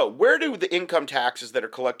 So where do the income taxes that are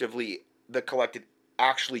collected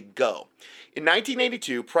actually go? In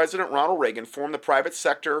 1982, President Ronald Reagan formed the Private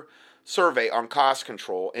Sector Survey on Cost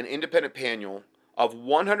Control, an independent panel of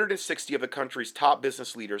 160 of the country's top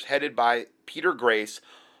business leaders, headed by Peter Grace,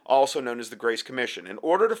 also known as the Grace Commission, in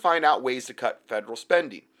order to find out ways to cut federal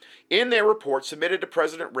spending. In their report submitted to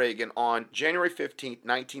President Reagan on January 15,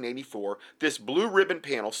 1984, this blue ribbon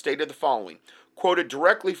panel stated the following, quoted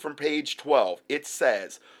directly from page 12. It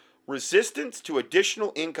says, resistance to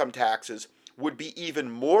additional income taxes would be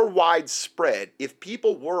even more widespread if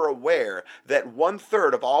people were aware that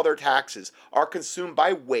 1/3 of all their taxes are consumed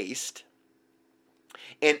by waste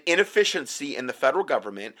and inefficiency in the federal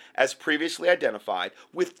government, as previously identified,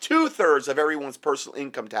 with 2/3 of everyone's personal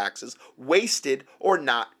income taxes wasted or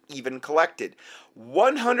not even collected.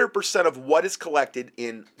 100% of what is collected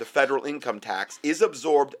in the federal income tax is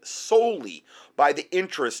absorbed solely by the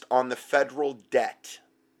interest on the federal debt.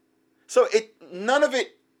 So none of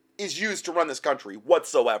it is used to run this country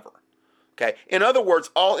whatsoever. Okay? In other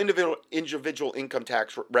words, all individual income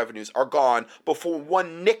tax revenues are gone before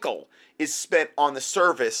one nickel is spent on the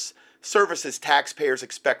services taxpayers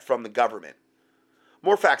expect from the government.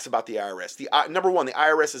 More facts about the IRS. Number one, the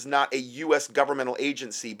IRS is not a U.S. governmental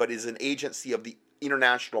agency, but is an agency of the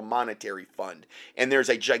International Monetary Fund. And there's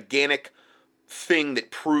a gigantic thing that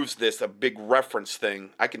proves this, a big reference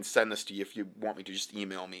thing. I can send this to you if you want me to, just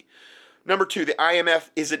email me. Number two, the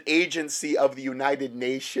IMF is an agency of the United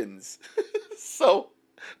Nations. So,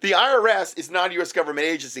 the IRS is not a U.S. government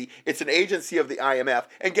agency. It's an agency of the IMF.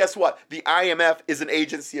 And guess what? The IMF is an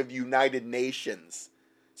agency of the United Nations.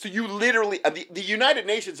 So you literally, the United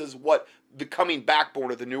Nations is what the coming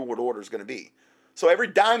backbone of the New World Order is going to be. So every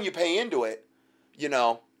dime you pay into it,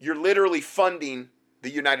 you're literally funding the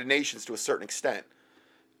United Nations to a certain extent.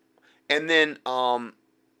 And then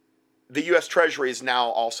the U.S. Treasury is now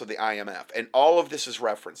also the IMF. And all of this is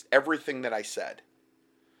referenced, everything that I said.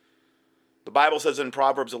 The Bible says in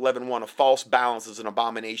Proverbs 11:1, a false balance is an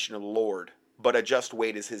abomination of the Lord, but a just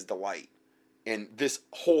weight is his delight. And this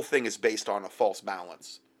whole thing is based on a false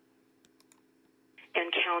balance.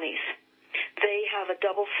 And counties, they have a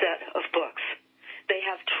double set of books. They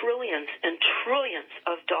have trillions and trillions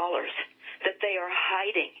of dollars that they are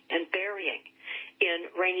hiding and burying in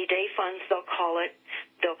rainy day funds, they'll call it.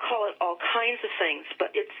 They'll call it all kinds of things, but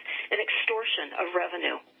it's an extortion of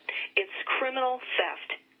revenue. It's criminal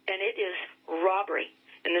theft, and it is robbery.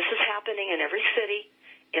 And this is happening in every city,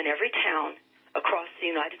 in every town, across the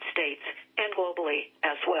United States, and globally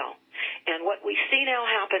as well. And what we see now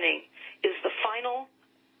happening is the final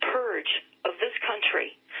purge of this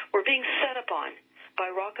country. We're being set upon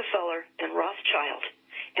by Rockefeller and Rothschild.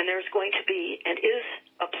 And there's going to be, and is,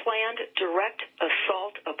 a planned direct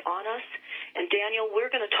assault upon us. And Daniel, we're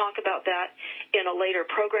going to talk about that in a later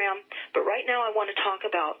program. But right now I want to talk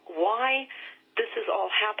about why this is all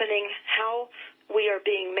happening, how we are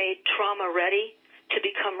being made trauma ready to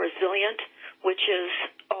become resilient, which is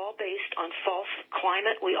all based on false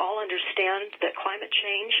climate. We all understand that climate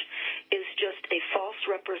change is just a false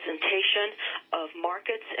representation of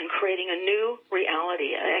markets and creating a new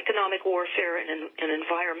reality, an economic warfare and an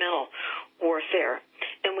environmental warfare.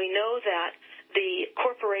 And we know that the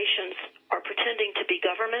corporations are pretending to be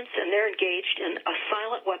governments, and they're engaged in a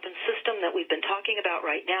silent weapon system that we've been talking about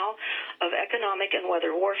right now of economic and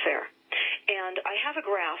weather warfare. And I have a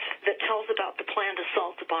graph that tells about the planned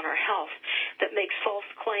assault upon our health that makes false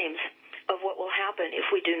claims of what will happen if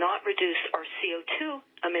we do not reduce our CO2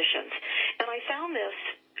 emissions. And I found this,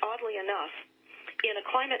 oddly enough, in a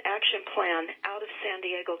climate action plan out of San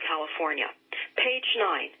Diego, California, page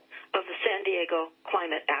 9 of the San Diego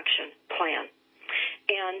Climate Action Plan.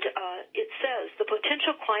 And it says the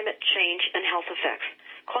potential climate change and health effects.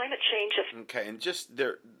 Climate change. Okay, and just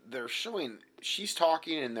they're showing, she's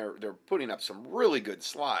talking, and they're putting up some really good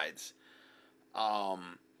slides.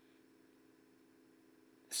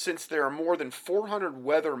 Since there are more than 400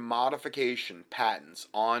 weather modification patents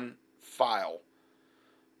on file,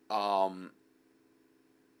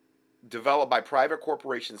 developed by private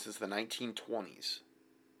corporations since the 1920s.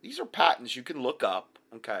 These are patents you can look up.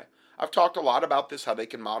 Okay. I've talked a lot about this, how they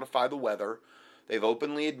can modify the weather. They've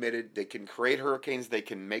openly admitted they can create hurricanes, they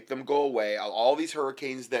can make them go away. All these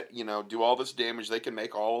hurricanes that, do all this damage, they can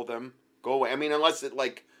make all of them go away. I mean, unless it,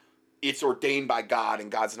 it's ordained by God,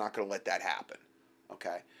 and God's not going to let that happen.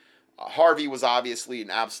 Okay, Harvey was obviously an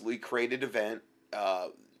absolutely created event.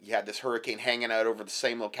 You had this hurricane hanging out over the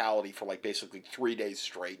same locality for like basically 3 days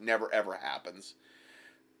straight. Never ever happens.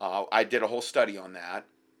 I did a whole study on that.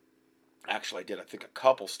 Actually, I did, I think, a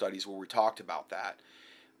couple studies where we talked about that.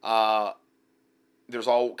 There's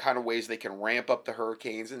all kind of ways they can ramp up the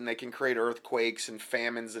hurricanes, and they can create earthquakes and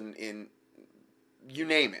famines and you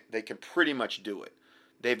name it. They can pretty much do it.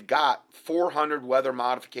 They've got 400 weather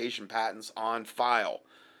modification patents on file.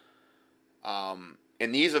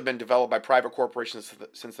 And these have been developed by private corporations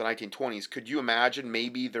since the 1920s. Could you imagine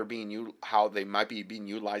maybe they're how they might be being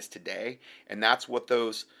utilized today? And that's what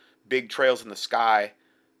those big trails in the sky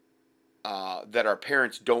that our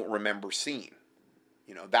parents don't remember seeing.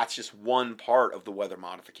 You know, that's just one part of the weather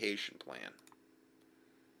modification plan.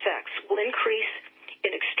 Effects will increase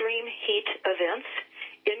in extreme heat events,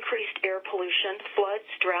 increased air pollution, floods,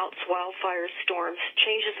 droughts, wildfires, storms,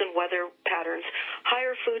 changes in weather patterns,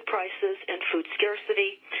 higher food prices and food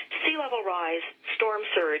scarcity, sea level rise, storm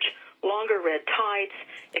surge, longer red tides,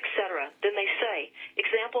 etc. Then they say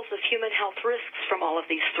examples of human health risks from all of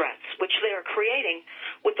these threats, which they are creating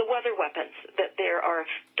with the weather weapons that they are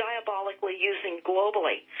diabolically using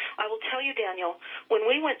globally. I will tell you, Daniel, when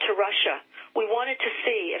we went to Russia, we wanted to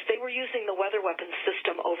see if they were using the weather weapons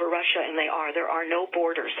system over Russia, and they are. There are no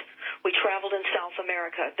borders. We traveled in South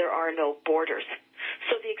America. There are no borders.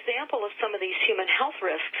 So the example of some of these human health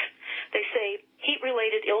risks, they say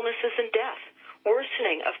heat-related illnesses and death,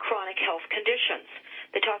 worsening of chronic health conditions.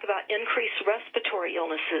 They talk about increased respiratory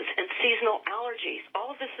illnesses and seasonal allergies. All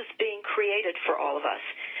of this is being created for all of us.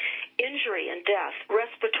 Injury and death,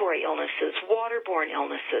 respiratory illnesses, waterborne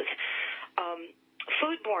illnesses,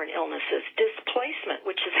 foodborne illnesses, displacement,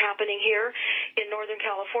 which is happening here in Northern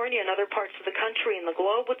California and other parts of the country and the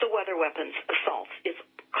globe with the weather weapons assaults, is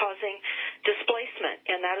causing displacement,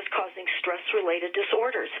 and that is causing stress-related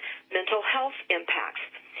disorders, mental health impacts,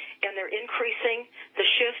 and they're increasing the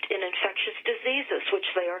shift in infectious diseases, which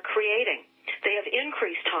they are creating. They have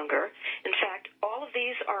increased hunger. In fact, all of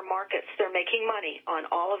these are markets. They're making money on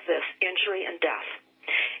all of this injury and death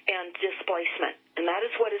and displacement, and that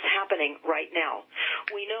is what is happening right now.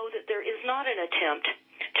 We know that there is not an attempt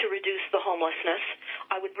to reduce the homelessness.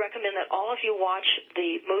 I would recommend that all of you watch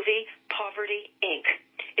the movie Poverty, Inc.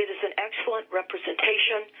 It is an excellent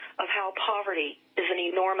representation of how poverty is an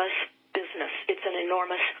enormous business. It's an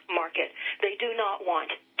enormous market. They do not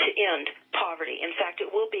want to end poverty. In fact,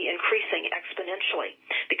 it will be increasing exponentially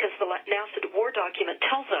because the NASA War document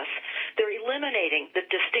tells us they're eliminating the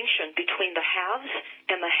distinction between the haves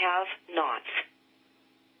and the have-nots.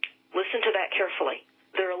 Listen to that carefully.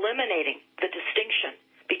 They're eliminating the distinction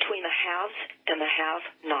between the haves and the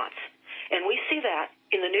have-nots. And we see that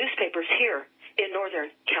in the newspapers here in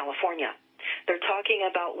Northern California. They're talking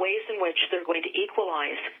about ways in which they're going to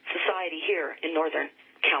equalize society here in Northern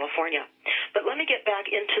California. But let me get back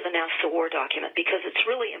into the NASA War document because it's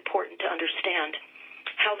really important to understand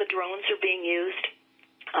how the drones are being used.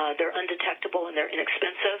 They're undetectable and they're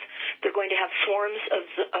inexpensive. They're going to have swarms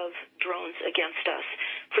of drones against us.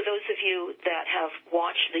 For those of you that have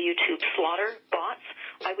watched the YouTube Slaughter bots,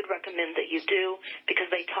 I would recommend that you do because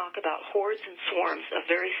they talk about hordes and swarms of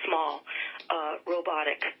very small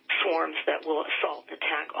robotic swarms that will assault and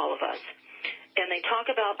attack all of us. And they talk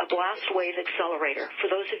about a blast wave accelerator. For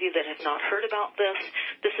those of you that have not heard about this,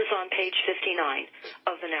 this is on page 59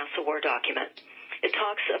 of the NASA War document. It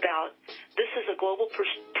talks about this is a global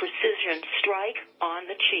precision strike on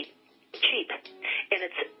the cheap, and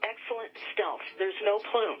it's excellent stealth. There's no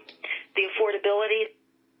plume. The affordability.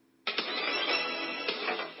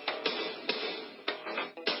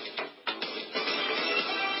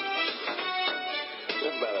 We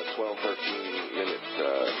have about a 12, 13-minute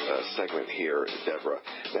segment here, Deborah.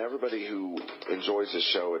 Now, everybody who enjoys this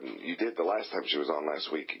show, and you did the last time she was on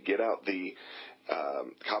last week, get out the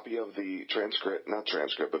copy of the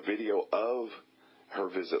video of her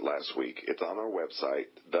visit last week. It's on our website,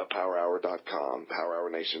 thepowerhour.com,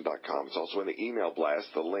 powerhournation.com. It's also in the email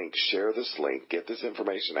blast, the link. Share this link. Get this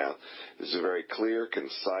information out. This is a very clear,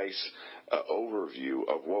 concise overview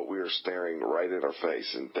of what we are staring right in our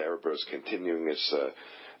face. And Deborah's continuing this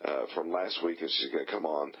from last week, and she's going to come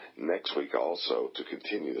on next week also to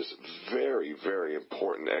continue this very, very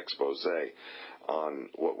important expose on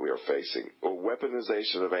what we are facing.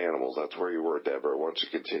 Weaponization of animals, that's where you were, Deborah. Why don't you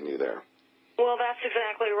continue there? Well, that's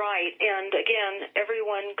exactly right. And again,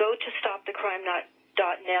 everyone, go to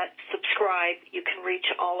stopthecrime.net, subscribe. You can reach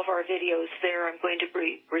all of our videos there. I'm going to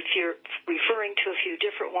be referring to a few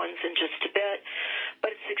different ones in just a bit.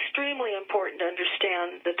 But it's extremely important to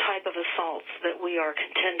understand the type of assaults that we are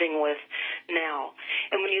contending with now.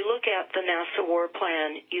 And when you look at the NASA war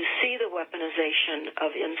plan, you see the weaponization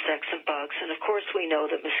of insects and bugs. And of course we know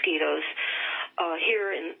that mosquitoes,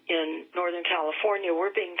 here in Northern California,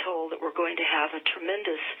 we're being told that we're going to have a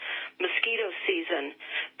tremendous mosquito season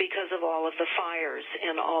because of all of the fires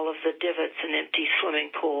and all of the divots and empty swimming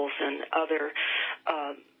pools and other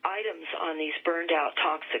items on these burned-out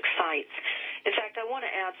toxic sites. In fact, I want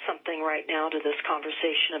to add something right now to this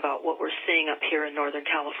conversation about what we're seeing up here in Northern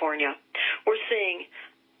California. We're seeing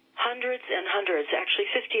hundreds and hundreds, actually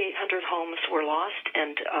 5,800 homes were lost,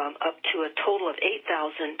 and up to a total of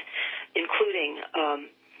 8,000, including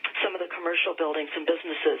some of the commercial buildings and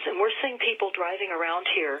businesses. And we're seeing people driving around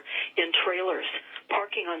here in trailers,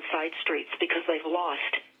 parking on side streets because they've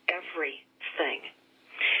lost everything.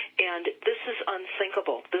 And this is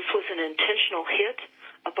unthinkable. This was an intentional hit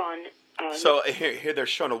upon... So here they're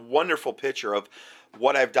showing a wonderful picture of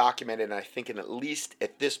what I've documented, and I think in at least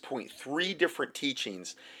at this point 3 different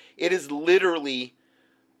teachings. It is literally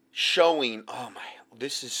showing, oh my,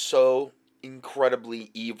 this is so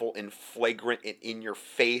incredibly evil and flagrant and in your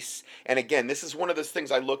face. And again, this is one of those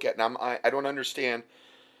things I look at and I don't understand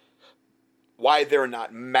why there are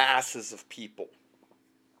not masses of people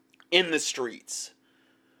in the streets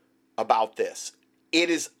about this. It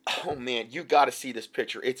is, oh man, you got to see this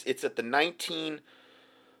picture. It's at the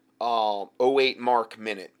 1908 mark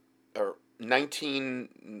minute, or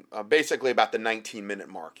 19, basically about the 19-minute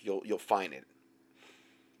mark. You'll find it.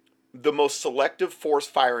 The most selective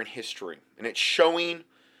forest fire in history, and it's showing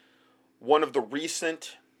one of the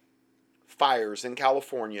recent fires in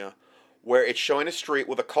California, where it's showing a street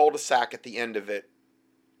with a cul-de-sac at the end of it,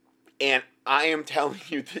 and I am telling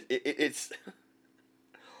you, it's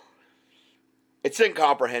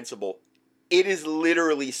incomprehensible. It is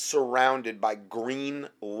literally surrounded by green,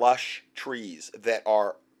 lush trees that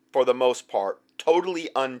are, for the most part, totally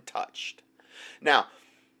untouched. Now,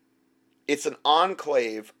 it's an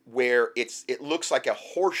enclave where it looks like a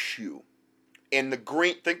horseshoe. And the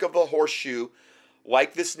green, think of a horseshoe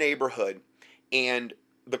like this neighborhood, and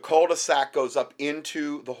the cul-de-sac goes up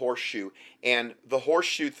into the horseshoe. And the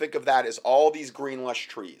horseshoe, think of that as all these green, lush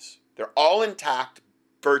trees. They're all intact,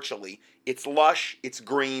 virtually. It's lush, it's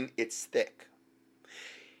green, it's thick.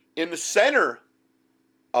 In the center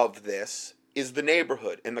of this is the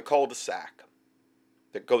neighborhood in the cul-de-sac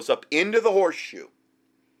that goes up into the horseshoe.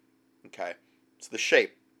 Okay, it's the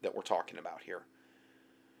shape that we're talking about here.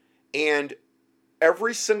 And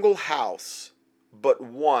every single house but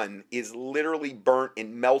one is literally burnt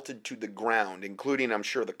and melted to the ground, including, I'm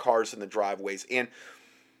sure, the cars in the driveways. And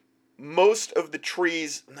most of the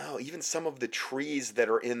trees, no, even some of the trees that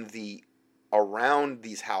are around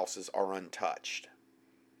these houses are untouched.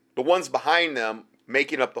 The ones behind them,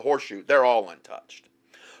 making up the horseshoe, they're all untouched.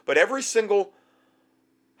 But every single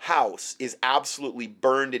house is absolutely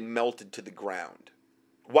burned and melted to the ground,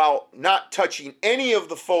 while not touching any of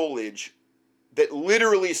the foliage that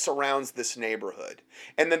literally surrounds this neighborhood.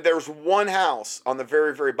 And then there's one house on the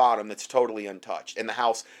very, very bottom that's totally untouched. And the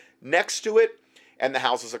house next to it and the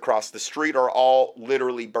houses across the street are all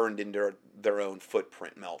literally burned into their own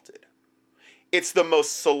footprint, melted. It's the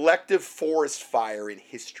most selective forest fire in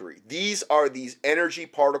history. These are these energy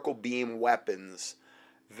particle beam weapons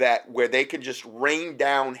where they can just rain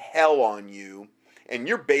down hell on you and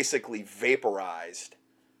you're basically vaporized.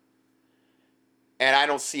 And I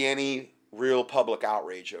don't see any real public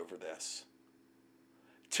outrage over this.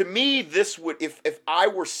 To me, this would, if I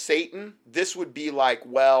were Satan, this would be like,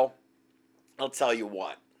 well, I'll tell you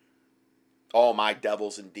what. All my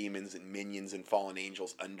devils and demons and minions and fallen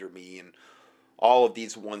angels under me, and all of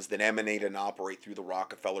these ones that emanate and operate through the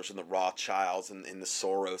Rockefellers and the Rothschilds and the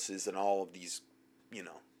Soroses and all of these,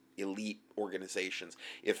 elite organizations.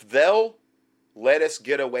 If they'll let us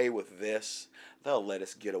get away with this, they'll let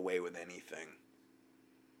us get away with anything.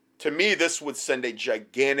 To me, this would send a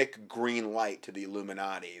gigantic green light to the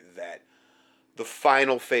Illuminati that the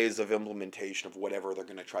final phase of implementation of whatever they're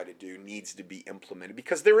going to try to do needs to be implemented,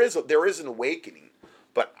 because there is an awakening,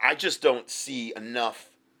 but I just don't see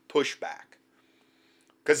enough pushback.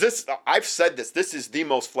 Because I've said this is the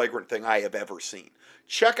most flagrant thing I have ever seen.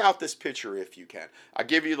 Check out this picture if you can. I'll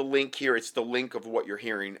give you the link here. It's the link of what you're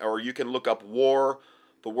hearing. Or you can look up War,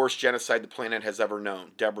 the Worst Genocide the Planet Has Ever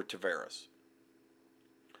Known, Deborah Tavares.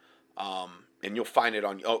 And you'll find it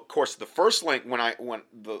on, of course, the first link, when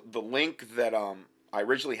the link that I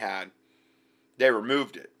originally had, they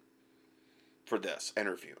removed it for this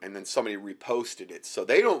interview. And then somebody reposted it. So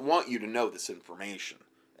they don't want you to know this information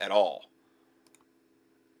at all.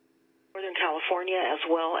 For Northern California as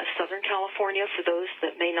well as Southern California. For those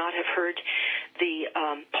that may not have heard the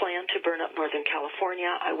plan to burn up Northern California,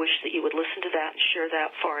 I wish that you would listen to that and share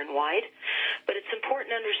that far and wide. But it's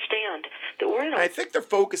important to understand that we're in I think they're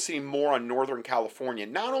focusing more on Northern California,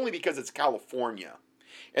 not only because it's California,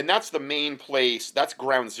 and that's the main place, that's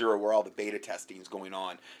ground zero where all the beta testing is going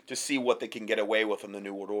on to see what they can get away with in the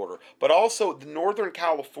New World Order. But also, the Northern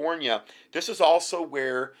California, this is also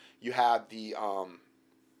where you have the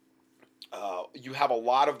you have a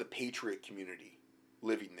lot of the Patriot community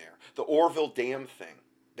living there. The Orville Dam thing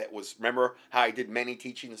that was, remember how I did many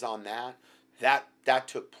teachings on that? That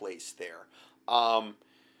took place there.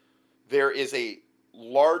 There is a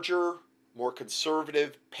larger, more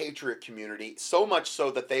conservative Patriot community, so much so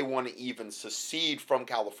that they want to even secede from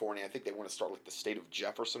California. I think they want to start like the state of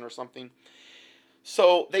Jefferson or something.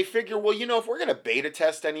 So they figure, well, you know, if we're going to beta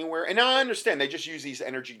test anywhere, and now I understand they just use these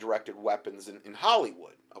energy-directed weapons in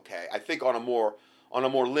Hollywood, okay? I think on a more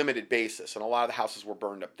limited basis, and a lot of the houses were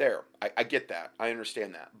burned up there. I get that. I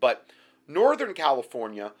understand that. But Northern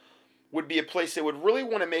California would be a place they would really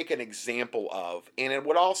want to make an example of, and it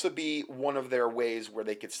would also be one of their ways where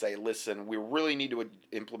they could say, listen, we really need to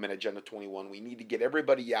implement Agenda 21. We need to get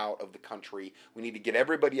everybody out of the country. We need to get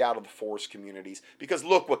everybody out of the forest communities, because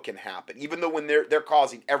look what can happen. Even though when they're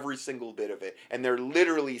causing every single bit of it, and they're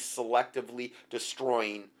literally selectively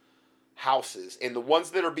destroying houses, and the ones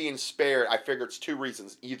that are being spared, I figure it's two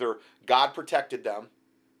reasons. Either God protected them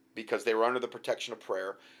because they were under the protection of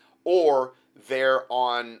prayer, or they're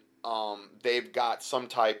on they've got some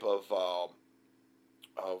type of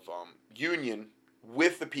union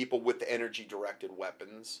with the people with the energy-directed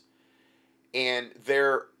weapons, and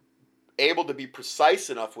they're able to be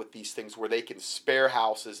precise enough with these things where they can spare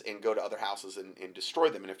houses and go to other houses and destroy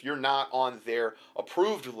them. And if you're not on their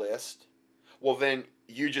approved list, well, then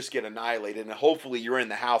you just get annihilated, and hopefully you're in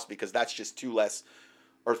the house, because that's just 2 less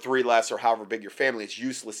or 3 less or however big your family is,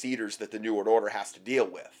 useless eaters that the New World Order has to deal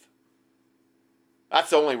with.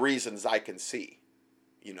 That's the only reasons I can see.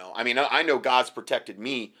 You know, I mean, I know God's protected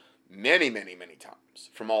me many, many, many times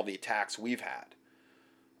from all the attacks we've had.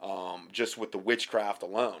 Just with the witchcraft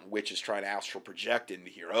alone, witches trying to astral project into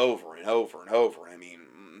here over and over and over. I mean,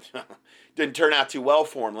 didn't turn out too well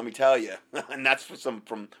for him, let me tell you. And that's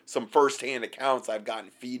from some first-hand accounts I've gotten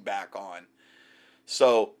feedback on.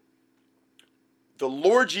 So, the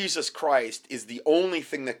Lord Jesus Christ is the only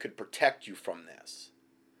thing that could protect you from this.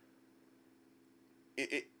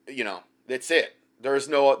 You know, that's it. You're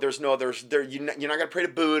not going to pray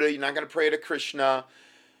to Buddha. You're not going to pray to Krishna.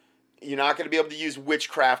 You're not going to be able to use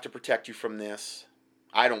witchcraft to protect you from this.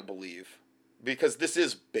 I don't believe. Because this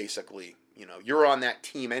is basically, you know, you're on that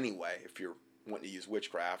team anyway if you're wanting to use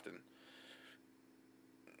witchcraft. And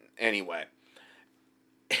anyway,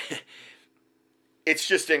 it's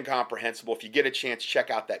just incomprehensible. If you get a chance, check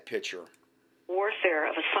out that picture. Warfare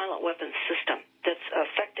of a silent weapons system that's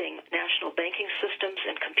affecting national banking systems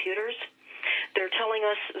and computers. They're telling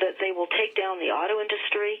us that they will take down the auto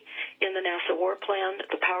industry in the NASA war plan,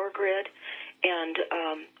 the power grid, and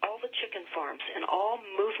all the chicken farms and all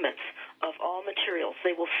movements of all materials.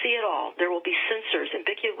 They will see it all. There will be sensors,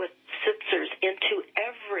 ubiquitous sensors into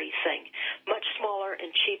everything, much smaller and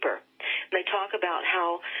cheaper. And they talk about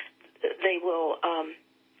how they will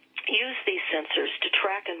use these sensors to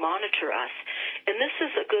track and monitor us. And this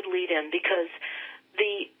is a good lead-in, because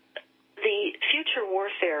the future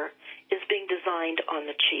warfare is being designed on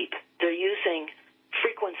the cheap. They're using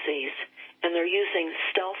frequencies, and they're using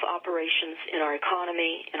stealth operations in our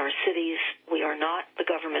economy, in our cities. We are not the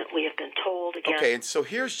government. We have been told again. Okay, and so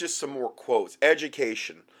here's just some more quotes.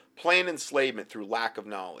 Education, planned enslavement through lack of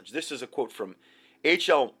knowledge. This is a quote from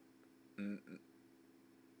H.L.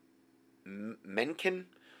 Mencken.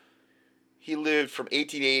 He lived from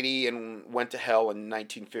 1880 and went to hell in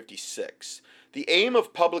 1956. The aim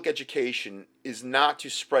of public education is not to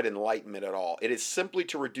spread enlightenment at all. It is simply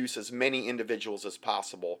to reduce as many individuals as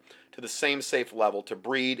possible to the same safe level, to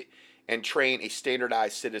breed and train a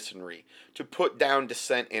standardized citizenry, to put down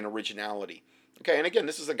dissent and originality. Okay, and again,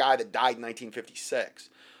 this is a guy that died in 1956.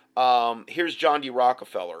 Here's John D.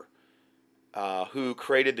 Rockefeller, who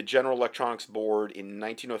created the General Electronics Board in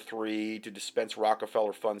 1903 to dispense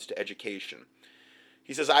Rockefeller funds to education.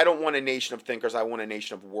 He says, I don't want a nation of thinkers, I want a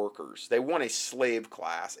nation of workers. They want a slave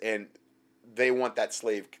class, and they want that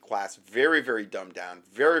slave class very, very dumbed down,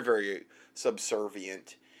 very, very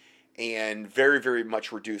subservient, and very, very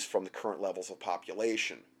much reduced from the current levels of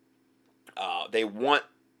population. They want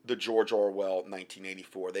the George Orwell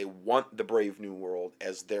 1984. They want the Brave New World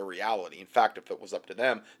as their reality. In fact, if it was up to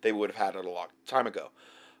them, they would have had it a long time ago.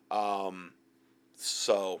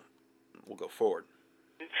 So, we'll go forward.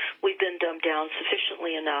 we've been dumbed down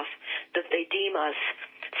sufficiently enough that they deem us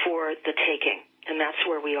for the taking, and that's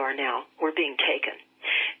where we are now. We're being taken.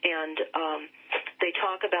 And they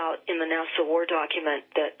talk about in the NASA war document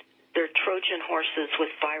that they're Trojan horses with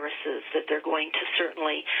viruses, that they're going to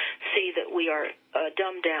certainly see that we are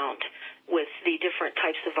dumbed down with the different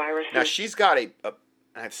types of viruses. Now, she's got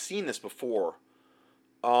I've seen this before.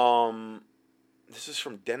 This is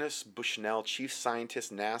from Dennis Bushnell, Chief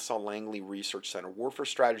Scientist, NASA Langley Research Center. Warfare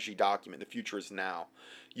Strategy Document, The Future is Now.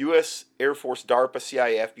 U.S. Air Force, DARPA,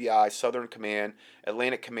 CIA, FBI, Southern Command,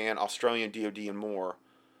 Atlantic Command, Australian DoD, and more.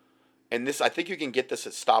 And this, I think you can get this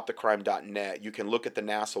at stopthecrime.net. You can look at the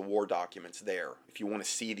NASA war documents there if you want to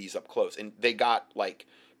see these up close. And they got, like,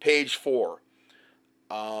 page 4.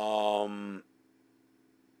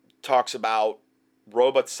 Talks about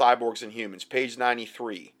robots, cyborgs, and humans. Page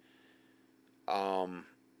 93.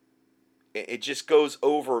 It just goes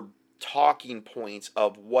over talking points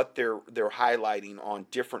of what they're highlighting on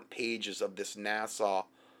different pages of this NASA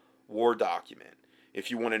war document, if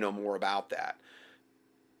you want to know more about that.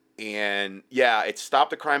 And yeah, it's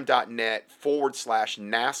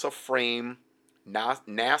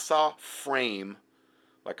stopthecrime.net/NASA frame,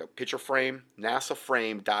 like a picture frame, NASA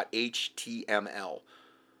frame.html.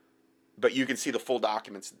 But you can see the full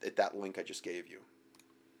documents at that link I just gave you.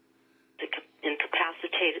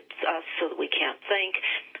 Incapacitated us so that we can't think,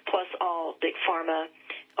 plus all big pharma,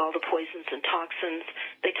 all the poisons and toxins.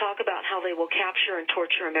 They talk about how they will capture and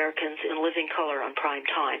torture Americans in living color on prime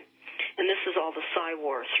time. And this is all the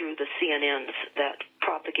Psy-war through the CNNs that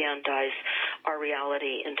propagandize our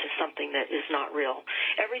reality into something that is not real.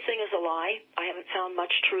 Everything is a lie. I haven't found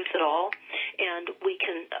much truth at all. And we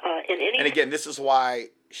can, And again, this is why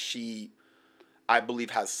she, I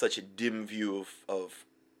believe, has such a dim view of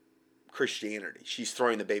Christianity. She's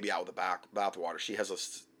throwing the baby out with the bathwater. She has a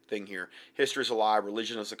thing here. History is a lie.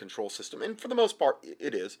 Religion is a control system. And for the most part,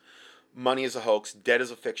 it is. Money is a hoax. Debt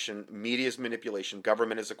is a fiction. Media is manipulation.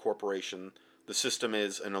 Government is a corporation. The system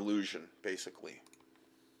is an illusion, basically.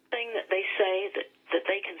 Thing that they say that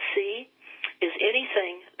they can see is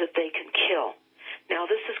anything that they can kill. Now,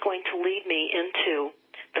 this is going to lead me into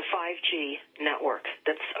the 5G network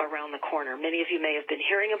that's around the corner. Many of you may have been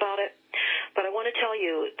hearing about it, but I want to tell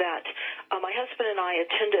you that my husband and I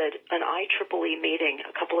attended an IEEE meeting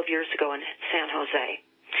a couple of years ago in San Jose,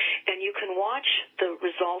 and you can watch the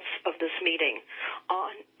results of this meeting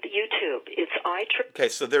on YouTube. It's IEEE. Okay,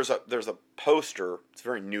 so there's a poster. It's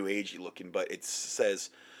very new agey looking, but it says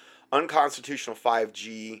unconstitutional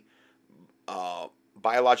 5G.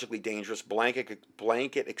 Biologically dangerous,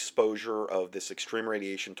 blanket exposure of this extreme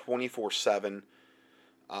radiation 24/7.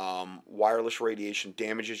 Wireless radiation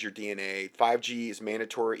damages your DNA. 5G is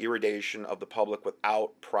mandatory irradiation of the public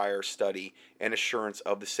without prior study and assurance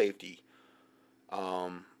of the safety.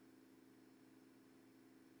 I'm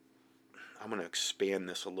going to expand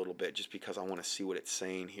this a little bit just because I want to see what it's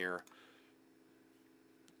saying here.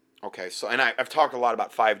 Okay, so, and I've talked a lot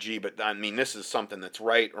about 5G, but I mean, this is something that's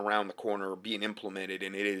right around the corner being implemented,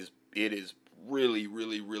 and it is really,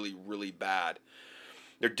 really, really, really bad.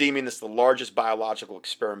 They're deeming this the largest biological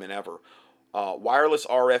experiment ever. Wireless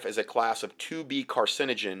RF is a class of 2B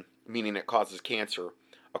carcinogen, meaning it causes cancer,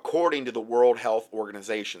 according to the World Health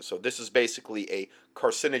Organization. So this is basically a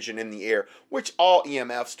carcinogen in the air, which all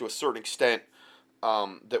EMFs to a certain extent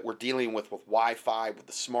that we're dealing with Wi-Fi, with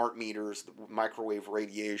the smart meters, the microwave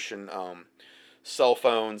radiation, cell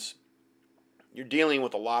phones. You're dealing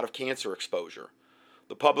with a lot of cancer exposure.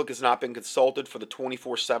 The public has not been consulted for the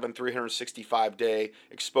 24/7, 365-day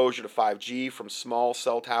exposure to 5G from small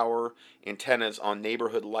cell tower antennas on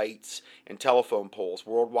neighborhood lights and telephone poles.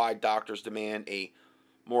 Worldwide, doctors demand a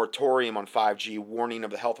moratorium on 5G, warning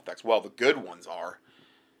of the health effects. Well, the good ones are.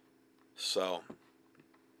 So...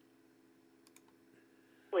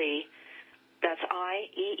 That's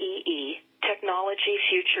IEEE, Technology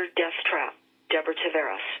Future Death Trap, Deborah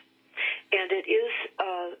Tavares. And it is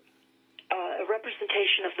a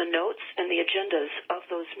representation of the notes and the agendas of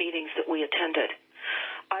those meetings that we attended.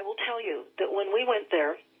 I will tell you that when we went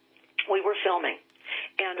there, we were filming.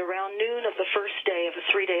 And around noon of the first day of a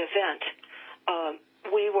 3-day event,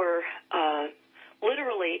 we were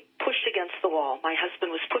literally pushed against the wall. My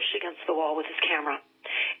husband was pushed against the wall with his camera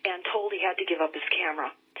and told he had to give up his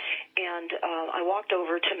camera. And I walked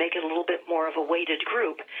over to make it a little bit more of a weighted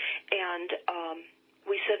group, and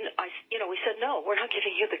we said, no, we're not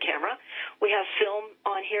giving you the camera. We have film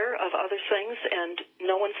on here of other things, and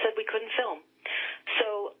no one said we couldn't film.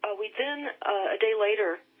 So we then, a day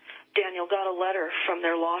later, Daniel got a letter from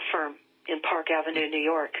their law firm in Park Avenue, New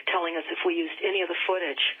York, telling us if we used any of the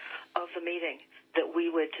footage of the meeting that we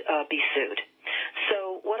would be sued.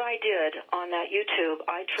 So did on that YouTube,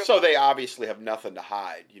 I So they obviously have nothing to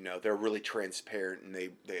hide. You know, they're really transparent, and they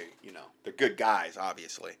you know, they're good guys,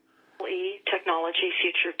 obviously. Technology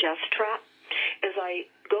Future Death Trap, as I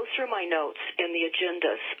go through my notes in the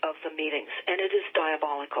agendas of the meetings, and it is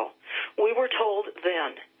diabolical. We were told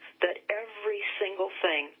then that every single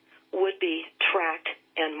thing would be tracked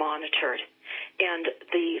and monitored. And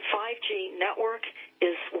the 5G network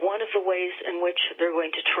is one of the ways in which they're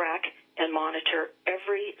going to track and monitor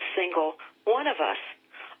every single one of us,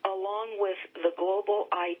 along with the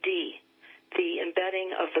global ID, the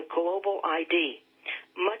embedding of the global ID.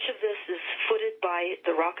 Much of this is footed by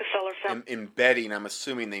the Rockefeller Embedding, I'm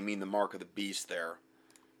assuming they mean the mark of the beast there.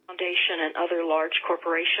 Foundation and other large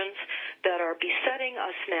corporations that are besetting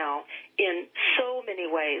us now in so many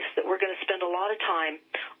ways that we're going to spend a lot of time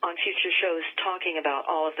on future shows talking about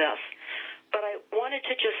all of this. But I wanted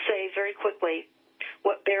to just say very quickly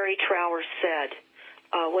what Barry Trower said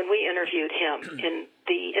when we interviewed him. And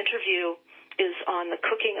the interview is on the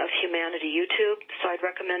Cooking of Humanity YouTube, so I'd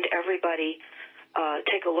recommend everybody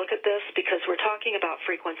take a look at this because we're talking about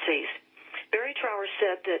frequencies. Barry Trower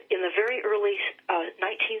said that in the very early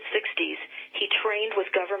 1960s, he trained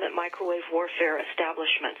with government microwave warfare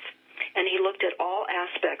establishments, and he looked at all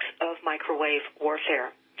aspects of microwave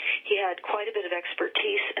warfare. He had quite a bit of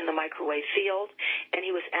expertise in the microwave field, and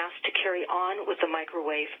he was asked to carry on with the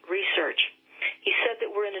microwave research. He said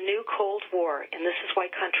that we're in a new Cold War, and this is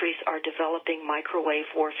why countries are developing microwave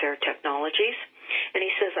warfare technologies. And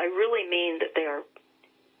he says, I really mean that they are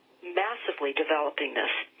massively developing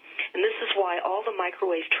this. And this is why all the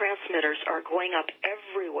microwave transmitters are going up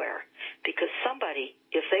everywhere, because somebody,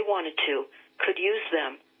 if they wanted to, could use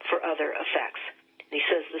them for other effects. And he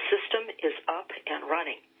says the system is up and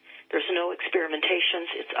running. There's no experimentations.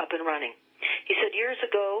 It's up and running. He said years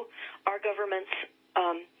ago, our governments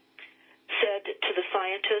said to the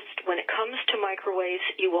scientists, when it comes to microwaves,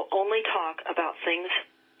 you will only talk about things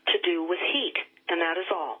to do with heat, and that is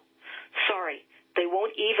all. Sorry. They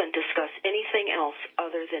won't even discuss anything else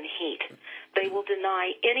other than heat. They will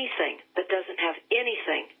deny anything that doesn't have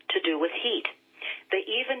anything to do with heat. They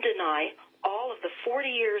even deny all of the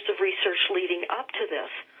 40 years of research leading up to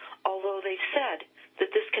this, although they've said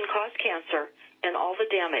that this can cause cancer and all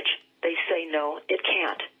the damage. They say, no, it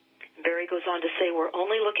can't. Barry goes on to say, we're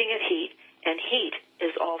only looking at heat, and heat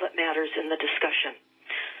is all that matters in the discussion.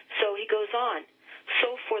 So he goes on.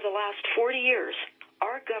 So for the last 40 years,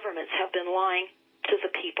 our governments have been lying to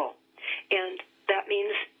the people. And that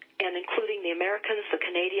means, and including the Americans, the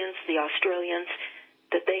Canadians, the Australians,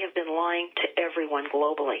 that they have been lying to everyone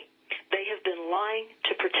globally. They have been lying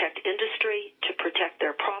to protect industry, to protect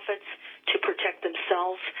their profits, to protect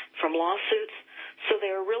themselves from lawsuits. So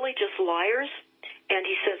they are really just liars, and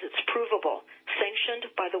he says it's provable,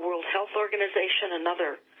 sanctioned by the World Health Organization,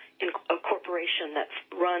 another corporation that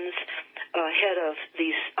runs ahead of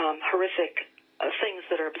these horrific things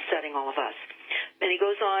that are besetting all of us. And he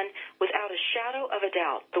goes on, without a shadow of a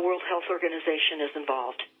doubt, the World Health Organization is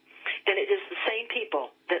involved. And it is the same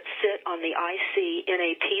people that sit on the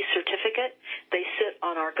ICNAP certificate. They sit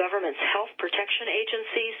on our government's health protection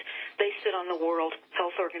agencies. They sit on the World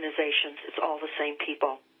Health Organizations. It's all the same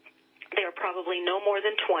people. They are probably no more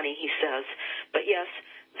than 20, he says. But yes,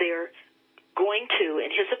 they're going to, in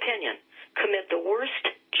his opinion, commit the worst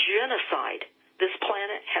genocide this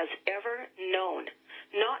planet has ever known.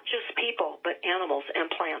 Not just people, but animals and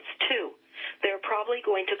plants, too. They're probably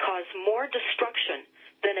going to cause more destruction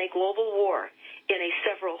than a global war in a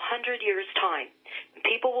several hundred years' time.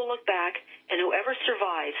 People will look back, and whoever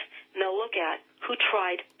survives, and they'll look at who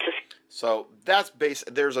tried to... So that's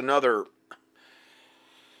there's another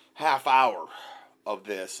half hour of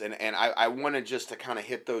this, and I wanted just to kind of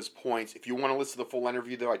hit those points. If you want to listen to the full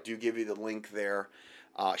interview, though, I do give you the link there.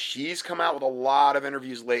 She's come out with a lot of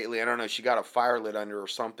interviews lately. I don't know, she got a fire lit under her or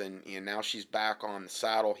something, and now she's back on the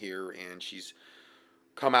saddle here, and she's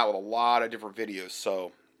come out with a lot of different videos.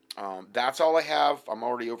 So that's all I have. I'm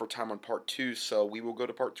already over time on part 2, so we will go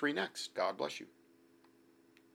to part 3 next. God bless you.